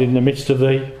divided in the midst of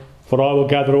thee. For I will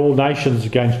gather all nations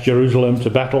against Jerusalem to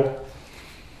battle.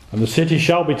 And the city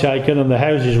shall be taken, and the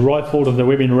houses rifled, and the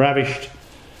women ravished.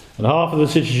 And half of the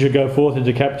city shall go forth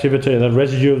into captivity, and the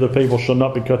residue of the people shall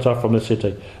not be cut off from the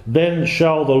city. Then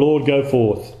shall the Lord go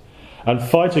forth, and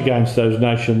fight against those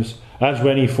nations, as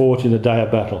when he fought in the day of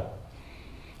battle.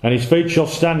 And his feet shall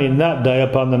stand in that day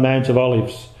upon the Mount of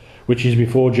Olives, which is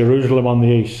before Jerusalem on the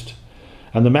east.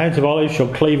 And the Mount of Olives shall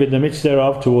cleave in the midst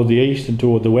thereof toward the east and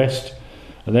toward the west.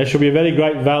 And there shall be a very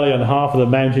great valley, and half of the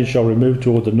mountain shall remove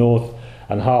toward the north,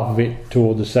 and half of it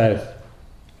toward the south.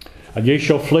 And ye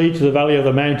shall flee to the valley of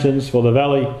the mountains, for the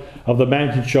valley of the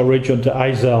mountains shall reach unto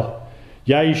Azel.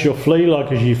 Yea, ye shall flee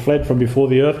like as ye fled from before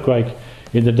the earthquake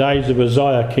in the days of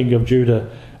Uzziah king of Judah.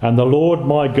 And the Lord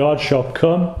my God shall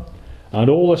come, and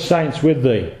all the saints with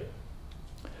thee.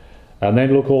 And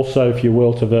then look also, if you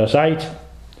will, to verse 8.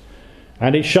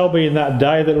 And it shall be in that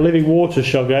day that living waters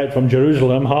shall go out from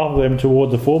Jerusalem, half of them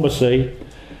toward the former sea,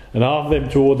 and half of them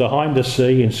toward the hinder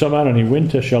sea. In summer and in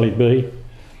winter shall it be.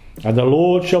 And the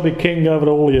Lord shall be king over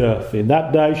all the earth. In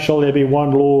that day shall there be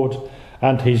one Lord,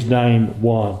 and his name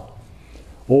one.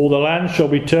 All the land shall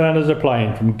be turned as a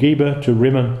plain, from Geba to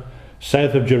Rimmon,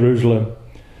 south of Jerusalem.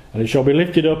 And it shall be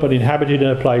lifted up and inhabited in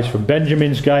a place from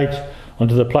Benjamin's gate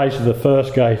unto the place of the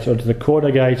first gate, unto the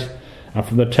corner gate, and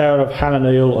from the tower of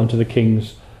Hananeel unto the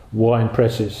king's wine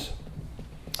presses.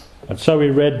 And so we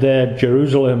read there,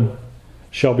 Jerusalem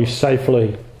shall be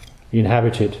safely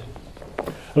inhabited.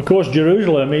 Of course,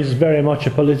 Jerusalem is very much a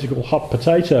political hot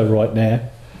potato right now.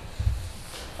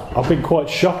 I've been quite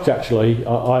shocked, actually.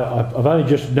 I've only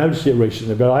just noticed it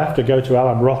recently, but I have to go to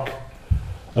Alum Rock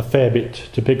a fair bit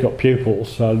to pick up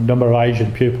pupils, a number of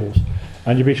Asian pupils.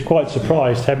 And you'd be quite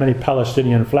surprised how many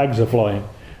Palestinian flags are flying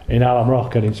in Alum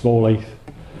Rock and in Small Heath.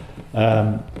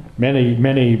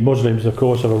 Many Muslims, of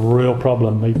course, have a real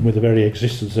problem even with the very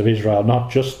existence of Israel, not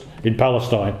just in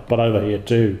Palestine, but over here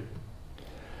too.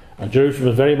 And Jerusalem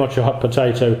was very much a hot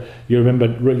potato. You remember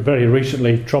very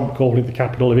recently Trump called it the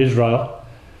capital of Israel,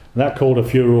 and that called a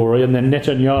furore. And then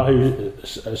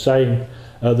Netanyahu saying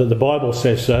that the Bible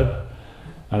says so,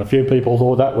 and a few people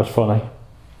thought that was funny.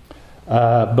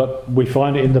 But we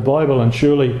find it in the Bible, and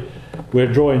surely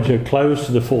we're drawing to close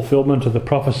to the fulfilment of the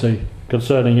prophecy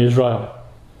concerning Israel.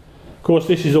 Of course,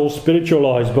 this is all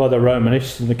spiritualised by the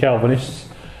Romanists and the Calvinists.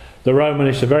 The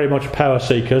Romanists are very much power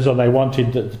seekers, and they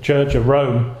wanted the Church of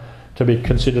Rome to be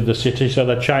considered the city, so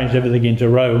they changed everything into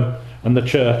Rome and the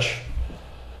church,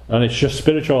 and it's just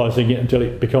spiritualising it until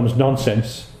it becomes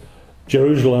nonsense.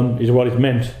 Jerusalem is what is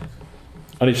meant,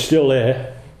 and it's still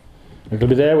there. It'll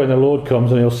be there when the Lord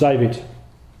comes, and he'll save it.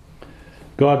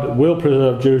 God will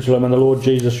preserve Jerusalem, and the Lord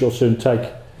Jesus shall soon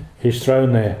take his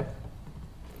throne there.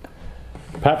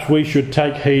 Perhaps we should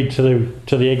take heed to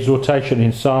the exhortation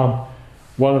in Psalm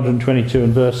 122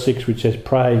 and verse 6, which says,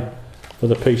 "Pray for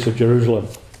the peace of Jerusalem."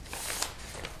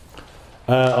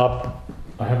 I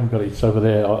haven't got it, it's over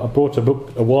there. I bought a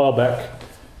book a while back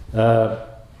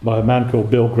by a man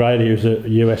called Bill Grady, who's a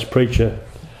US preacher.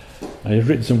 And he's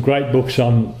written some great books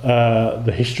on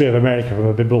the history of America from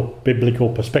a biblical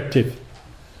perspective.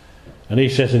 And he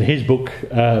says in his book,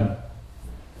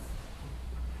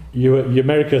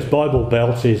 America's Bible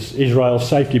Belt is Israel's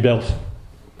safety belt.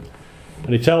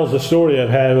 And he tells the story of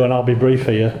how, and I'll be brief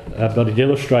here, but it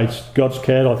illustrates God's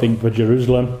care, I think, for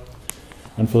Jerusalem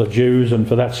and for the Jews and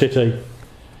for that city.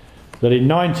 That in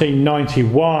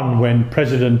 1991, when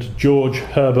President George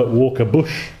Herbert Walker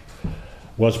Bush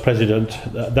was president,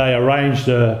 they arranged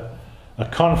a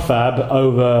confab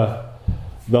over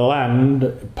the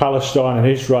land, Palestine and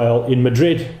Israel, in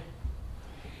Madrid.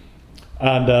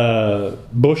 And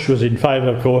Bush was in favour,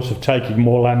 of course, of taking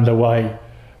more land away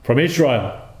from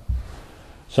Israel.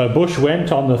 So Bush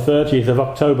went on the 30th of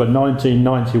October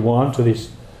 1991 to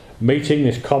this meeting,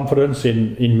 this conference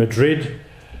in Madrid,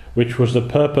 which was the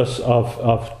purpose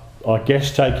of I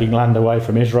guess, taking land away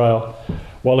from Israel.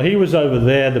 While he was over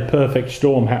there, the perfect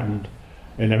storm happened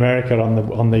in America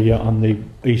on the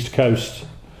east coast,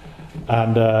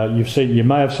 and you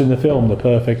may have seen the film The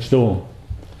Perfect Storm,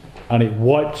 and it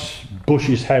wiped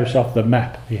Bush's house off the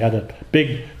map. He had a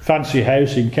big fancy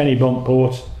house in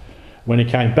Kennebunkport. When he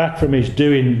came back from his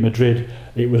do in Madrid,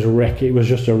 it was a wreck. It was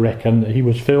just a wreck, and he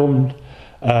was filmed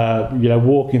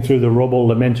walking through the rubble,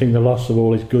 lamenting the loss of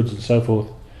all his goods and so forth.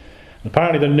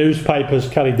 Apparently the newspapers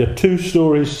carried the two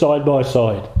stories side by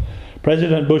side.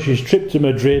 President Bush's trip to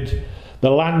Madrid,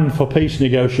 the land for peace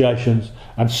negotiations,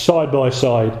 and side by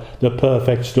side the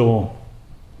perfect storm.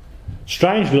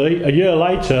 Strangely, a year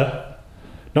later,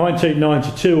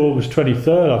 1992, August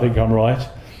 23rd, I think I'm right,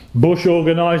 Bush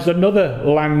organised another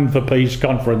Land for Peace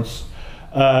conference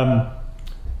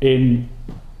in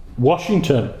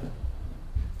Washington.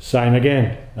 Same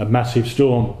again, a massive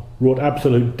storm wrought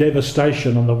absolute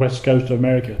devastation on the west coast of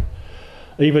America.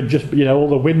 Even just, all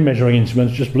the wind measuring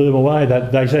instruments just blew them away.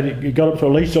 They said it got up to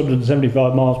at least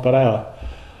 175 miles per hour.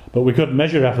 But we couldn't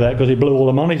measure after that because it blew all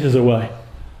the monitors away.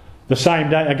 The same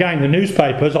day, again, the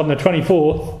newspapers on the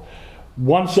 24th,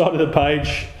 one side of the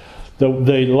page, the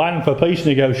Land for Peace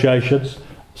negotiations,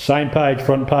 same page,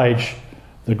 front page,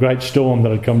 the great storm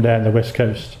that had come down the west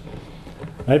coast.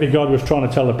 Maybe God was trying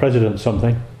to tell the president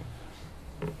something.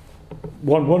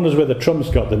 One wonders whether Trump's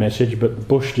got the message, but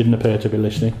Bush didn't appear to be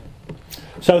listening.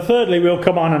 So thirdly, we'll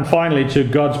come on and finally to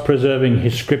God's preserving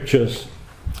his scriptures.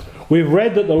 We've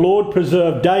read that the Lord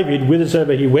preserved David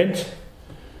whithersoever he went.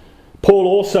 Paul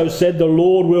also said, the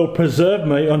Lord will preserve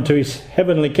me unto his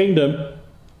heavenly kingdom.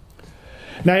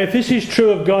 Now, if this is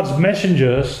true of God's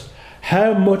messengers,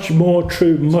 how much more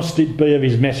true must it be of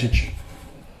his message?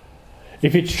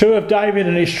 If it's true of David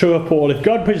and it's true of Paul, if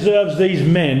God preserves these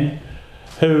men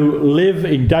who live,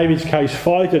 in David's case,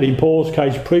 fight, and in Paul's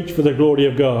case, preach for the glory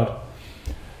of God,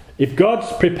 if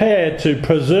God's prepared to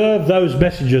preserve those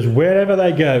messengers wherever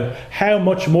they go, how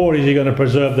much more is he going to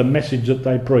preserve the message that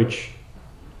they preach?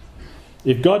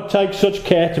 If God takes such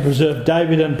care to preserve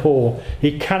David and Paul,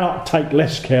 he cannot take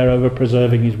less care over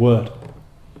preserving his word.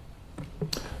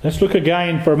 Let's look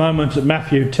again for a moment at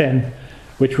Matthew 10,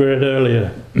 which we read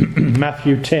earlier.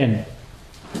 Matthew 10.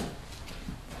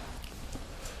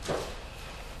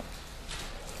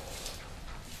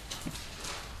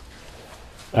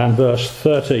 And verse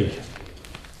 30.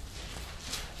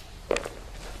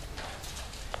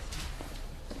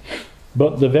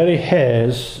 But the very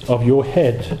hairs of your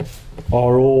head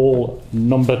are all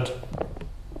numbered.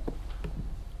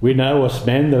 We know, us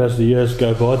men, that as the years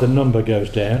go by, the number goes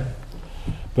down.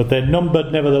 But they're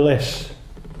numbered nevertheless.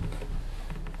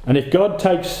 And if God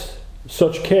takes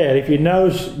such care, if he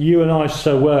knows you and I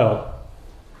so well,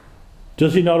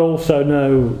 does he not also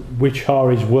know which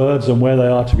are his words and where they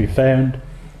are to be found?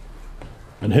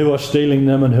 And who are stealing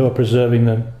them and who are preserving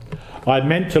them? I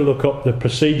meant to look up the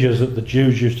procedures that the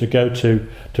Jews used to go to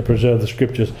preserve the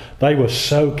scriptures. They were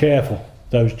so careful,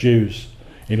 those Jews,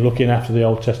 in looking after the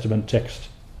Old Testament text.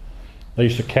 They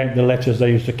used to count the letters,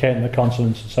 they used to count the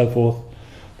consonants and so forth.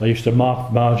 They used to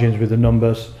mark margins with the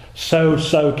numbers. So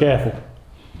careful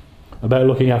about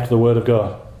looking after the Word of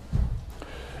God.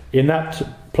 In that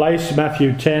place,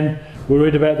 Matthew 10, we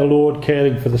read about the Lord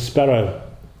caring for the sparrow.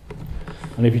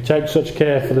 And if you take such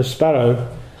care for the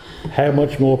sparrow, how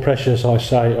much more precious, I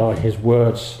say, are his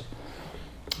words.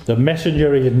 The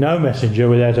messenger is no messenger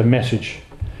without a message.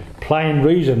 Plain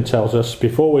reason tells us,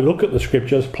 before we look at the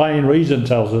scriptures, plain reason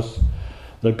tells us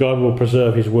that God will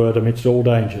preserve his word amidst all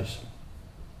dangers.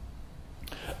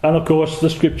 And of course the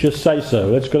scriptures say so.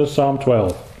 Let's go to Psalm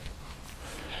 12.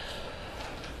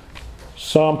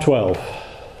 Psalm 12.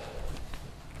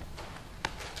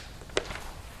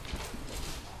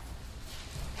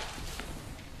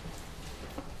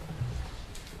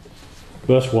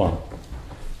 Verse 1.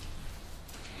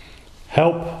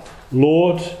 Help,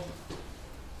 Lord,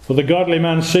 for the godly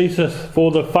man ceaseth,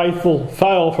 for the faithful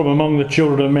fail from among the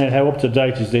children of men. How up to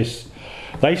date is this?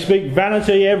 They speak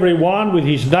vanity every one with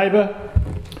his neighbour.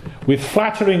 With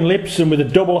flattering lips and with a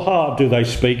double heart do they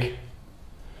speak.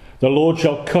 The Lord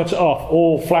shall cut off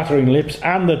all flattering lips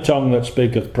and the tongue that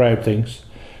speaketh proud things,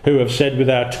 who have said, with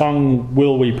our tongue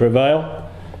will we prevail.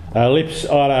 Our lips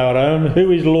are our own.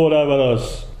 Who is Lord over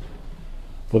us?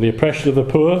 For the oppression of the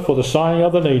poor, for the sighing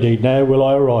of the needy, now will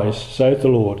I arise, saith the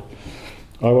Lord.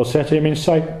 I will set him in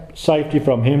safety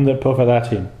from him that puffeth at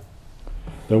him.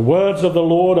 The words of the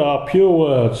Lord are pure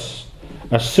words,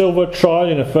 a silver tried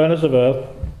in a furnace of earth,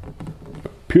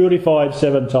 purified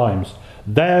 7 times.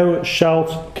 Thou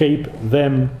shalt keep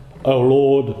them, O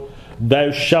Lord.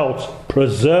 Thou shalt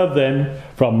preserve them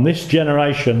from this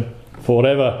generation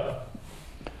forever.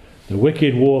 The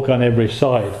wicked walk on every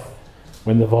side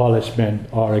when the vilest men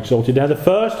are exalted. Now the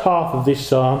first half of this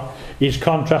psalm is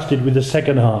contrasted with the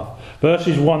second half.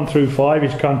 Verses 1 through 5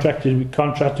 is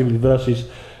contrasted with verses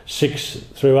 6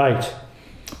 through 8.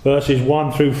 Verses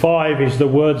 1 through 5 is the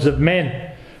words of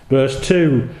men. Verse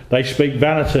 2, they speak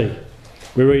vanity.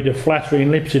 We read of flattering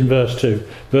lips in verse 2.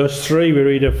 Verse 3, we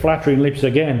read of flattering lips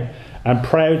again. and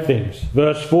proud things.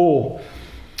 Verse 4,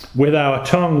 with our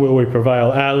tongue will we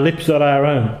prevail, our lips are our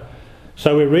own.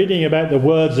 So we're reading about the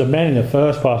words of men in the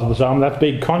first part of the psalm. That's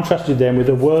being contrasted then with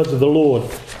the words of the Lord,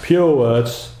 pure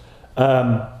words,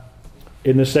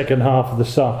 in the second half of the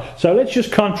psalm. So let's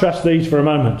just contrast these for a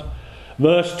moment.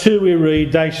 Verse 2 we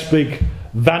read, they speak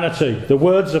vanity. The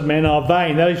words of men are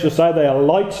vain. That is to say, they are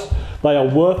light, they are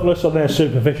worthless, and they're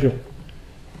superficial.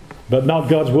 But not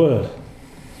God's word.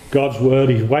 God's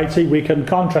word is weighty. We can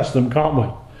contrast them, can't we?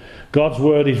 God's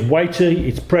word is weighty,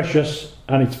 it's precious,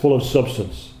 and it's full of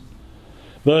substance.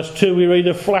 Verse 2 we read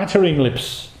of flattering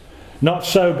lips. Not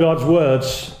so God's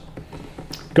words.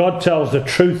 God tells the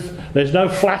truth. There's no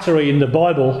flattery in the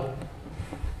Bible.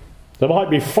 There might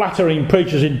be flattering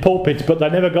preachers in pulpits, but they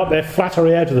never got their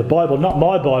flattery out of the Bible. Not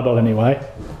my Bible anyway.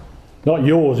 Not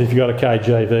yours if you've got a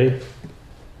KJV.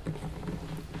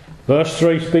 Verse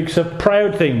 3 speaks of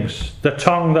proud things. The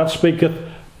tongue that speaketh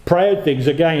proud things.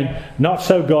 Again, not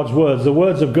so God's words. The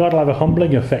words of God will have a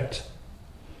humbling effect.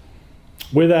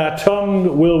 With our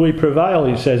tongue will we prevail,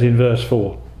 he says in verse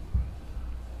 4.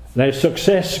 Now,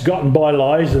 success gotten by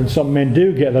lies, and some men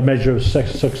do get the measure of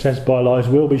success by lies,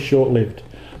 will be short-lived.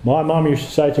 My mum used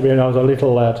to say to me when I was a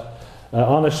little lad,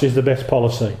 honesty is the best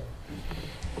policy.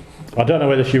 I don't know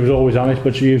whether she was always honest,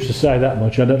 but she used to say that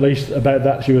much, and at least about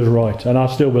that she was right, and I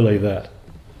still believe that.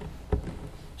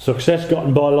 Success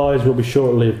gotten by lies will be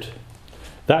short-lived.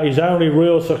 That is only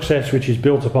real success which is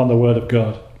built upon the Word of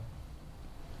God.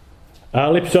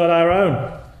 Our lips are our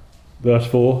own, verse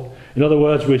 4. In other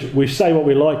words, we say what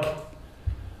we like.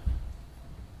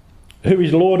 Who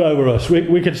is Lord over us?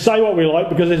 We can say what we like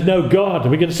because there's no God.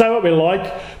 We can say what we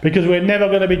like because we're never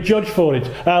going to be judged for it.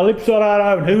 Our lips are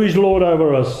our own. Who is Lord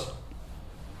over us?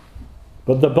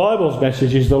 But the Bible's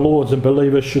message is the Lord's, and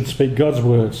believers should speak God's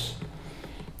words.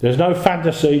 There's no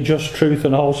fantasy, just truth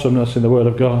and wholesomeness in the Word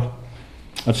of God.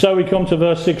 And so we come to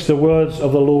verse 6, the words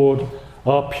of the Lord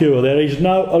are pure. There is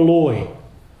no alloy.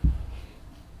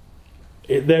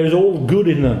 There is all good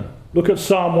in them. Look at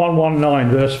Psalm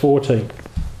 119, verse 14.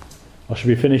 I should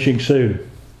be finishing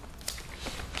soon.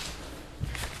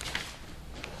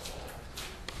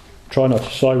 Try not to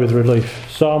sigh with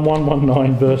relief. Psalm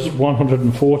 119, verse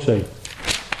 140.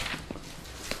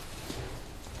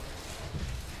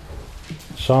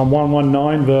 Psalm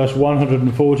 119, verse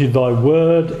 140. Thy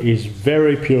word is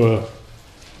very pure,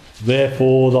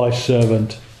 therefore thy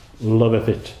servant loveth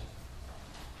it.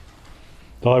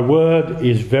 Thy word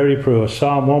is very pure.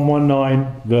 Psalm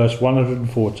 119, verse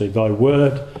 140. Thy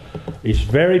word is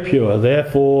very pure,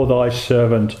 therefore thy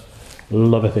servant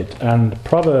loveth it. And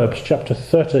Proverbs chapter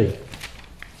 30.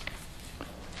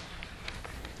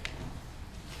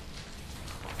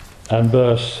 And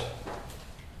verse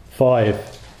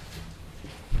 5.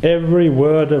 Every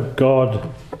word of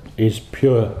God is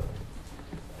pure.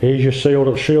 He is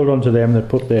your shield unto them that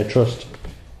put their trust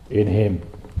in him.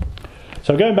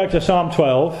 So going back to Psalm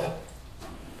 12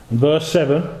 and verse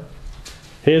 7,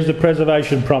 here's the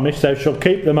preservation promise. Thou shalt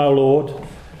keep them, O Lord.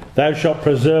 Thou shalt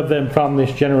preserve them from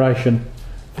this generation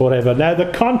forever. Now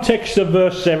the context of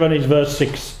verse 7 is verse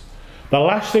 6. The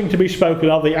last thing to be spoken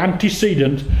of, the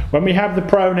antecedent, when we have the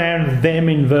pronoun them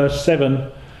in verse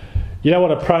 7, you know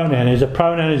what a pronoun is? A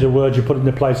pronoun is a word you put in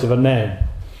the place of a noun.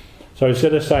 So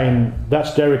instead of saying,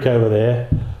 that's Derek over there,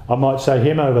 I might say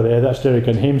him over there, that's Derek,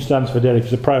 and him stands for Derek,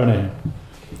 it's a pronoun.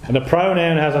 And a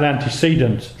pronoun has an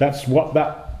antecedent. That's what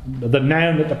the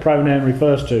noun that the pronoun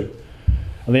refers to.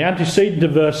 And the antecedent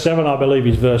of verse 7, I believe,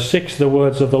 is verse 6, the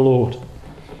words of the Lord.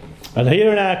 And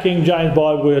here in our King James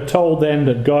Bible, we are told then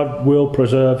that God will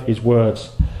preserve his words.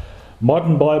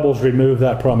 Modern Bibles remove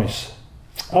that promise.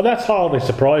 Oh, that's hardly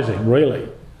surprising, really,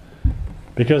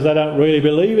 because they don't really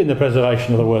believe in the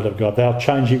preservation of the Word of God. They'll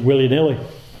change it willy-nilly.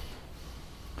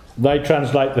 They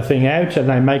translate the thing out and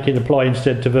they make it apply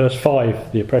instead to verse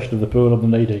 5, the oppression of the poor and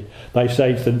the needy. They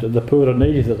say it's the poor and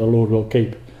needy that the Lord will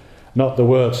keep, not the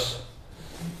worse.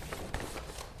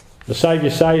 The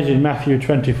Saviour says in Matthew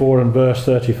 24 and verse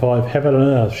 35, heaven and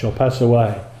earth shall pass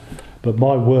away, but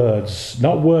my words,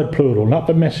 not word plural, not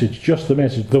the message, just the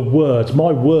message, the words,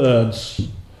 my words,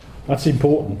 that's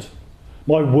important.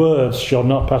 My words shall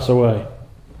not pass away.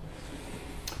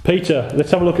 Peter,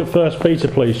 let's have a look at 1 Peter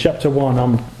please, chapter 1.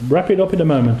 I'm wrapping up in a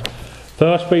moment.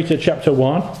 1 Peter chapter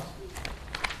 1.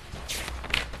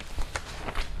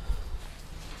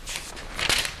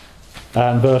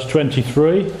 And verse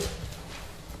 23.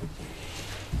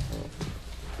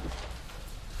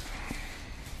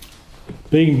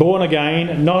 Being born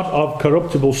again, not of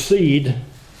corruptible seed,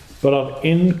 but of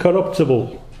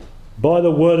incorruptible, by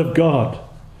the word of God,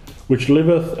 which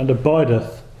liveth and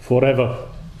abideth forever.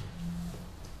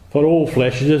 For all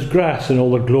flesh is as grass, and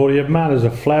all the glory of man as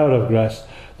a flower of grass.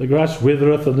 The grass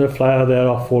withereth, and the flower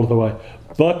thereof falleth away.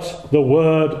 But the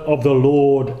word of the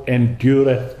Lord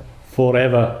endureth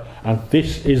forever. And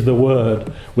this is the word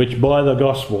which by the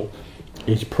gospel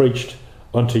is preached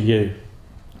unto you.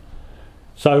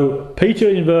 So Peter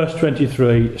in verse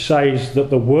 23 says that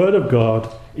the word of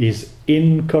God is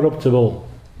incorruptible.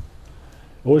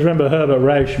 I always remember Herbert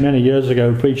Rausch many years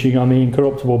ago preaching on the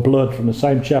incorruptible blood from the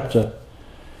same chapter.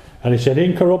 And he said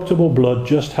incorruptible blood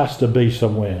just has to be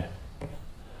somewhere.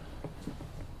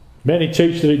 Many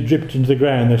teach that it dripped into the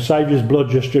ground. The Saviour's blood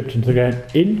just dripped into the ground.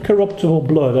 Incorruptible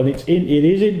blood, and it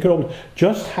is incorruptible,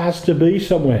 just has to be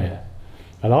somewhere.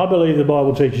 And I believe the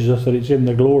Bible teaches us that it's in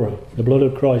the glory. The blood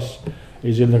of Christ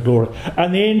is in the glory.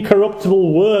 And the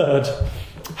incorruptible word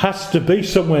has to be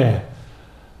somewhere.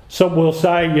 Some will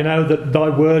say, you know, that thy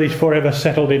word is forever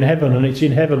settled in heaven, and it's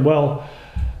in heaven. Well,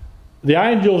 the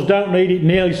angels don't need it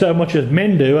nearly so much as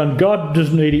men do, and God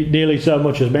doesn't need it nearly so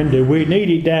much as men do. We need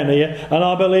it down here, and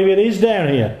I believe it is down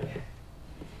here.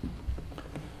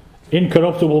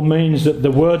 Incorruptible means that the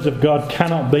words of God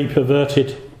cannot be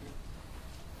perverted.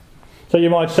 So you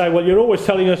might say, well, you're always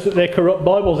telling us that they're corrupt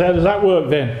Bibles. How does that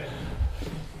work then?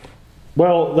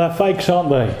 Well, they're fakes, aren't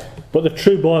they? But the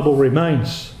true Bible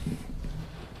remains.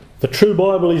 The true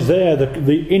Bible is there.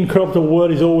 The incorruptible word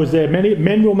is always there.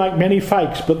 Men will make many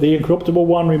fakes, but the incorruptible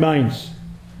one remains.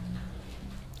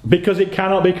 Because it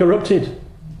cannot be corrupted.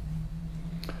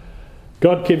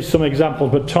 God gives some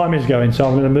examples, but time is going, so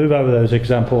I'm going to move over those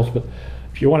examples. But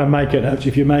if you want to make a note,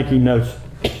 if you're making notes,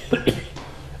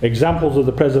 examples of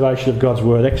the preservation of God's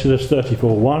word. Exodus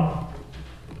 34:1.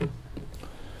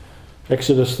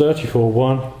 Exodus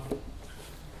 34:1.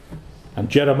 And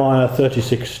Jeremiah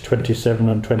 36:27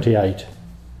 and 28.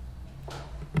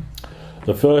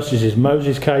 The first is in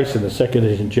Moses' case, and the second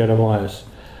is in Jeremiah's.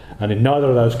 And in neither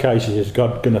of those cases is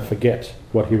God going to forget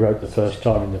what he wrote the first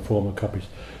time in the former copies.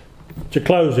 To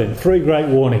close in, 3 great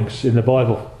warnings in the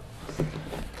Bible.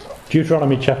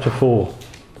 Deuteronomy chapter 4.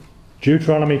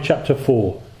 Deuteronomy chapter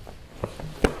 4.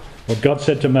 What God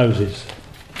said to Moses.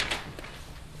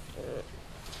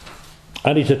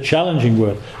 And it's a challenging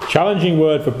word. Challenging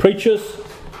word for preachers.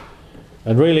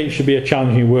 And really it should be a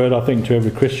challenging word, I think, to every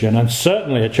Christian. And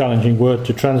certainly a challenging word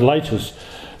to translators.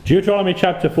 Deuteronomy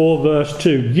chapter 4 verse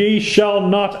 2. Ye shall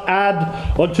not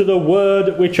add unto the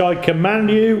word which I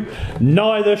command you,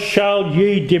 neither shall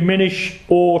ye diminish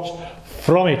aught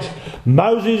from it.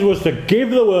 Moses was to give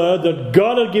the word that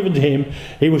God had given to him.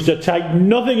 He was to take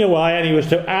nothing away, and he was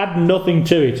to add nothing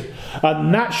to it.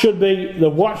 And that should be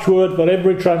the watchword for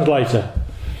every translator.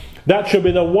 That should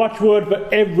be the watchword for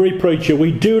every preacher.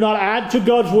 We do not add to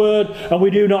God's word, and we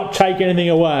do not take anything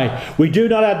away. We do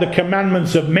not add the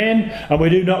commandments of men, and we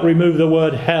do not remove the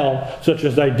word hell, such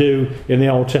as they do in the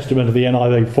Old Testament of the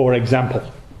NIV, for example.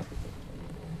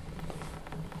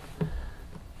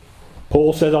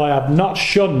 Paul says, I have not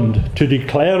shunned to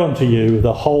declare unto you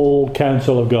the whole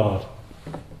counsel of God.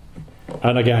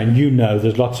 And again, you know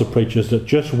there's lots of preachers that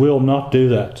just will not do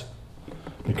that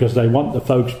because they want the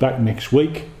folks back next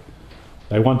week.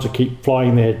 They want to keep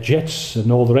flying their jets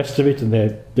and all the rest of it, and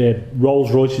their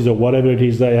Rolls Royces or whatever it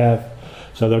is they have.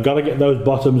 So they've got to get those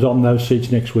bottoms on those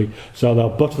seats next week. So they'll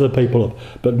butter the people up.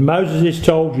 But Moses is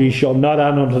told, ye shall not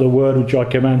add unto the word which I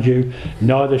command you,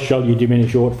 neither shall you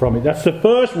diminish aught from it. That's the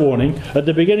first warning at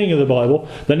the beginning of the Bible.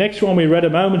 The next one we read a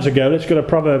moment ago, let's go to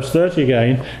Proverbs 30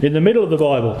 again, in the middle of the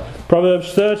Bible.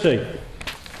 Proverbs 30.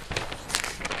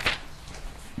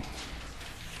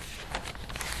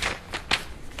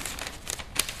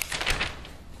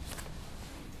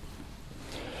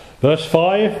 Verse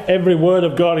 5, every word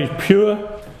of God is pure.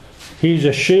 He is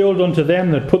a shield unto them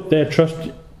that put their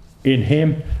trust in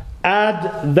him.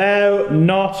 Add thou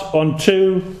not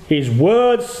unto his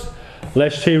words,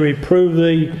 lest he reprove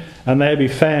thee, and thou be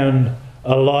found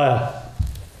a liar.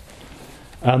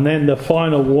 And then the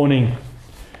final warning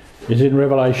is in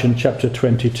Revelation chapter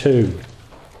 22.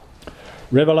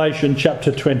 Revelation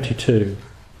chapter 22.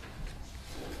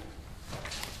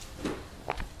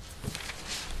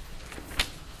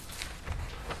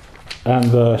 And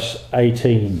verse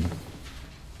 18.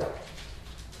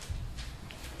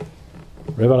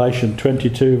 Revelation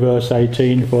 22 verse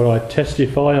 18. For I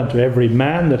testify unto every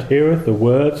man that heareth the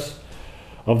words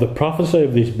of the prophecy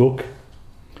of this book,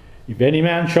 if any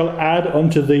man shall add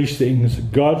unto these things,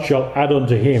 God shall add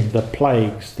unto him the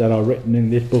plagues that are written in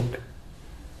this book.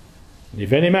 And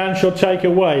if any man shall take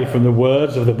away from the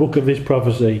words of the book of this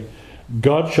prophecy,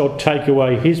 God shall take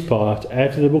away his part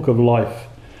out of the book of life,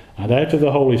 and out of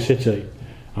the holy city,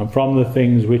 and from the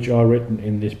things which are written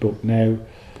in this book. Now,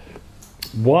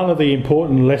 one of the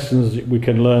important lessons that we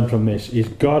can learn from this is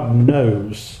God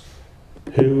knows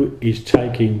who is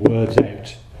taking words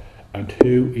out and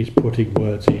who is putting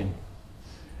words in.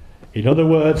 In other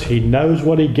words, he knows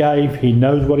what he gave, he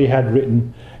knows what he had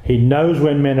written, he knows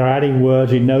when men are adding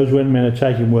words, he knows when men are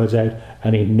taking words out,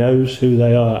 and he knows who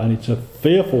they are. And it's a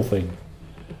fearful thing,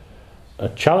 a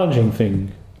challenging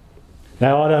thing.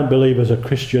 Now, I don't believe as a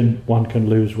Christian one can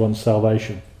lose one's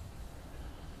salvation.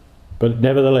 But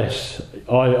nevertheless,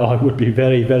 I would be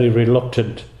very, very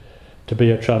reluctant to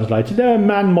be a translator. Now, a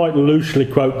man might loosely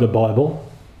quote the Bible.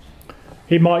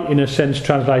 He might, in a sense,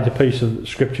 translate a piece of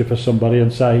scripture for somebody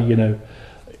and say, you know,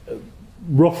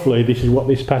 roughly this is what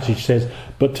this passage says.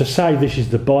 But to say this is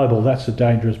the Bible, that's a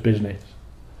dangerous business.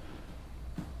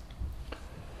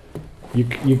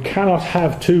 You cannot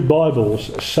have two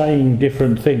Bibles saying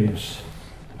different things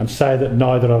and say that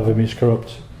neither of them is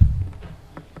corrupt.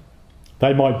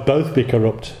 They might both be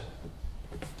corrupt,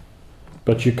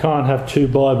 but you can't have two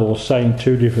Bibles saying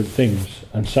two different things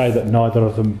and say that neither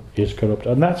of them is corrupt.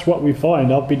 And that's what we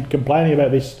find. I've been complaining about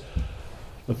this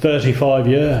for 35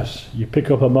 years. You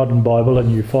pick up a modern Bible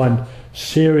and you find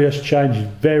serious changes,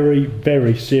 very,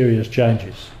 very serious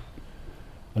changes.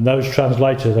 And those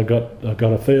translators have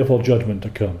got a fearful judgment to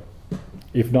come,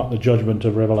 if not the judgment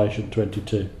of Revelation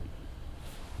 22.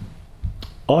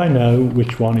 I know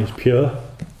which one is pure.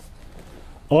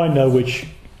 I know which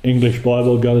English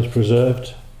Bible God has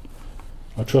preserved.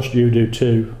 I trust you do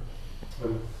too.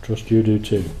 Trust you do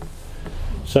too.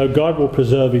 So God will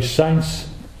preserve his saints,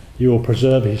 he will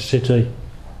preserve his city,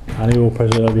 and he will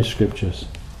preserve his scriptures.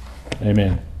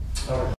 Amen.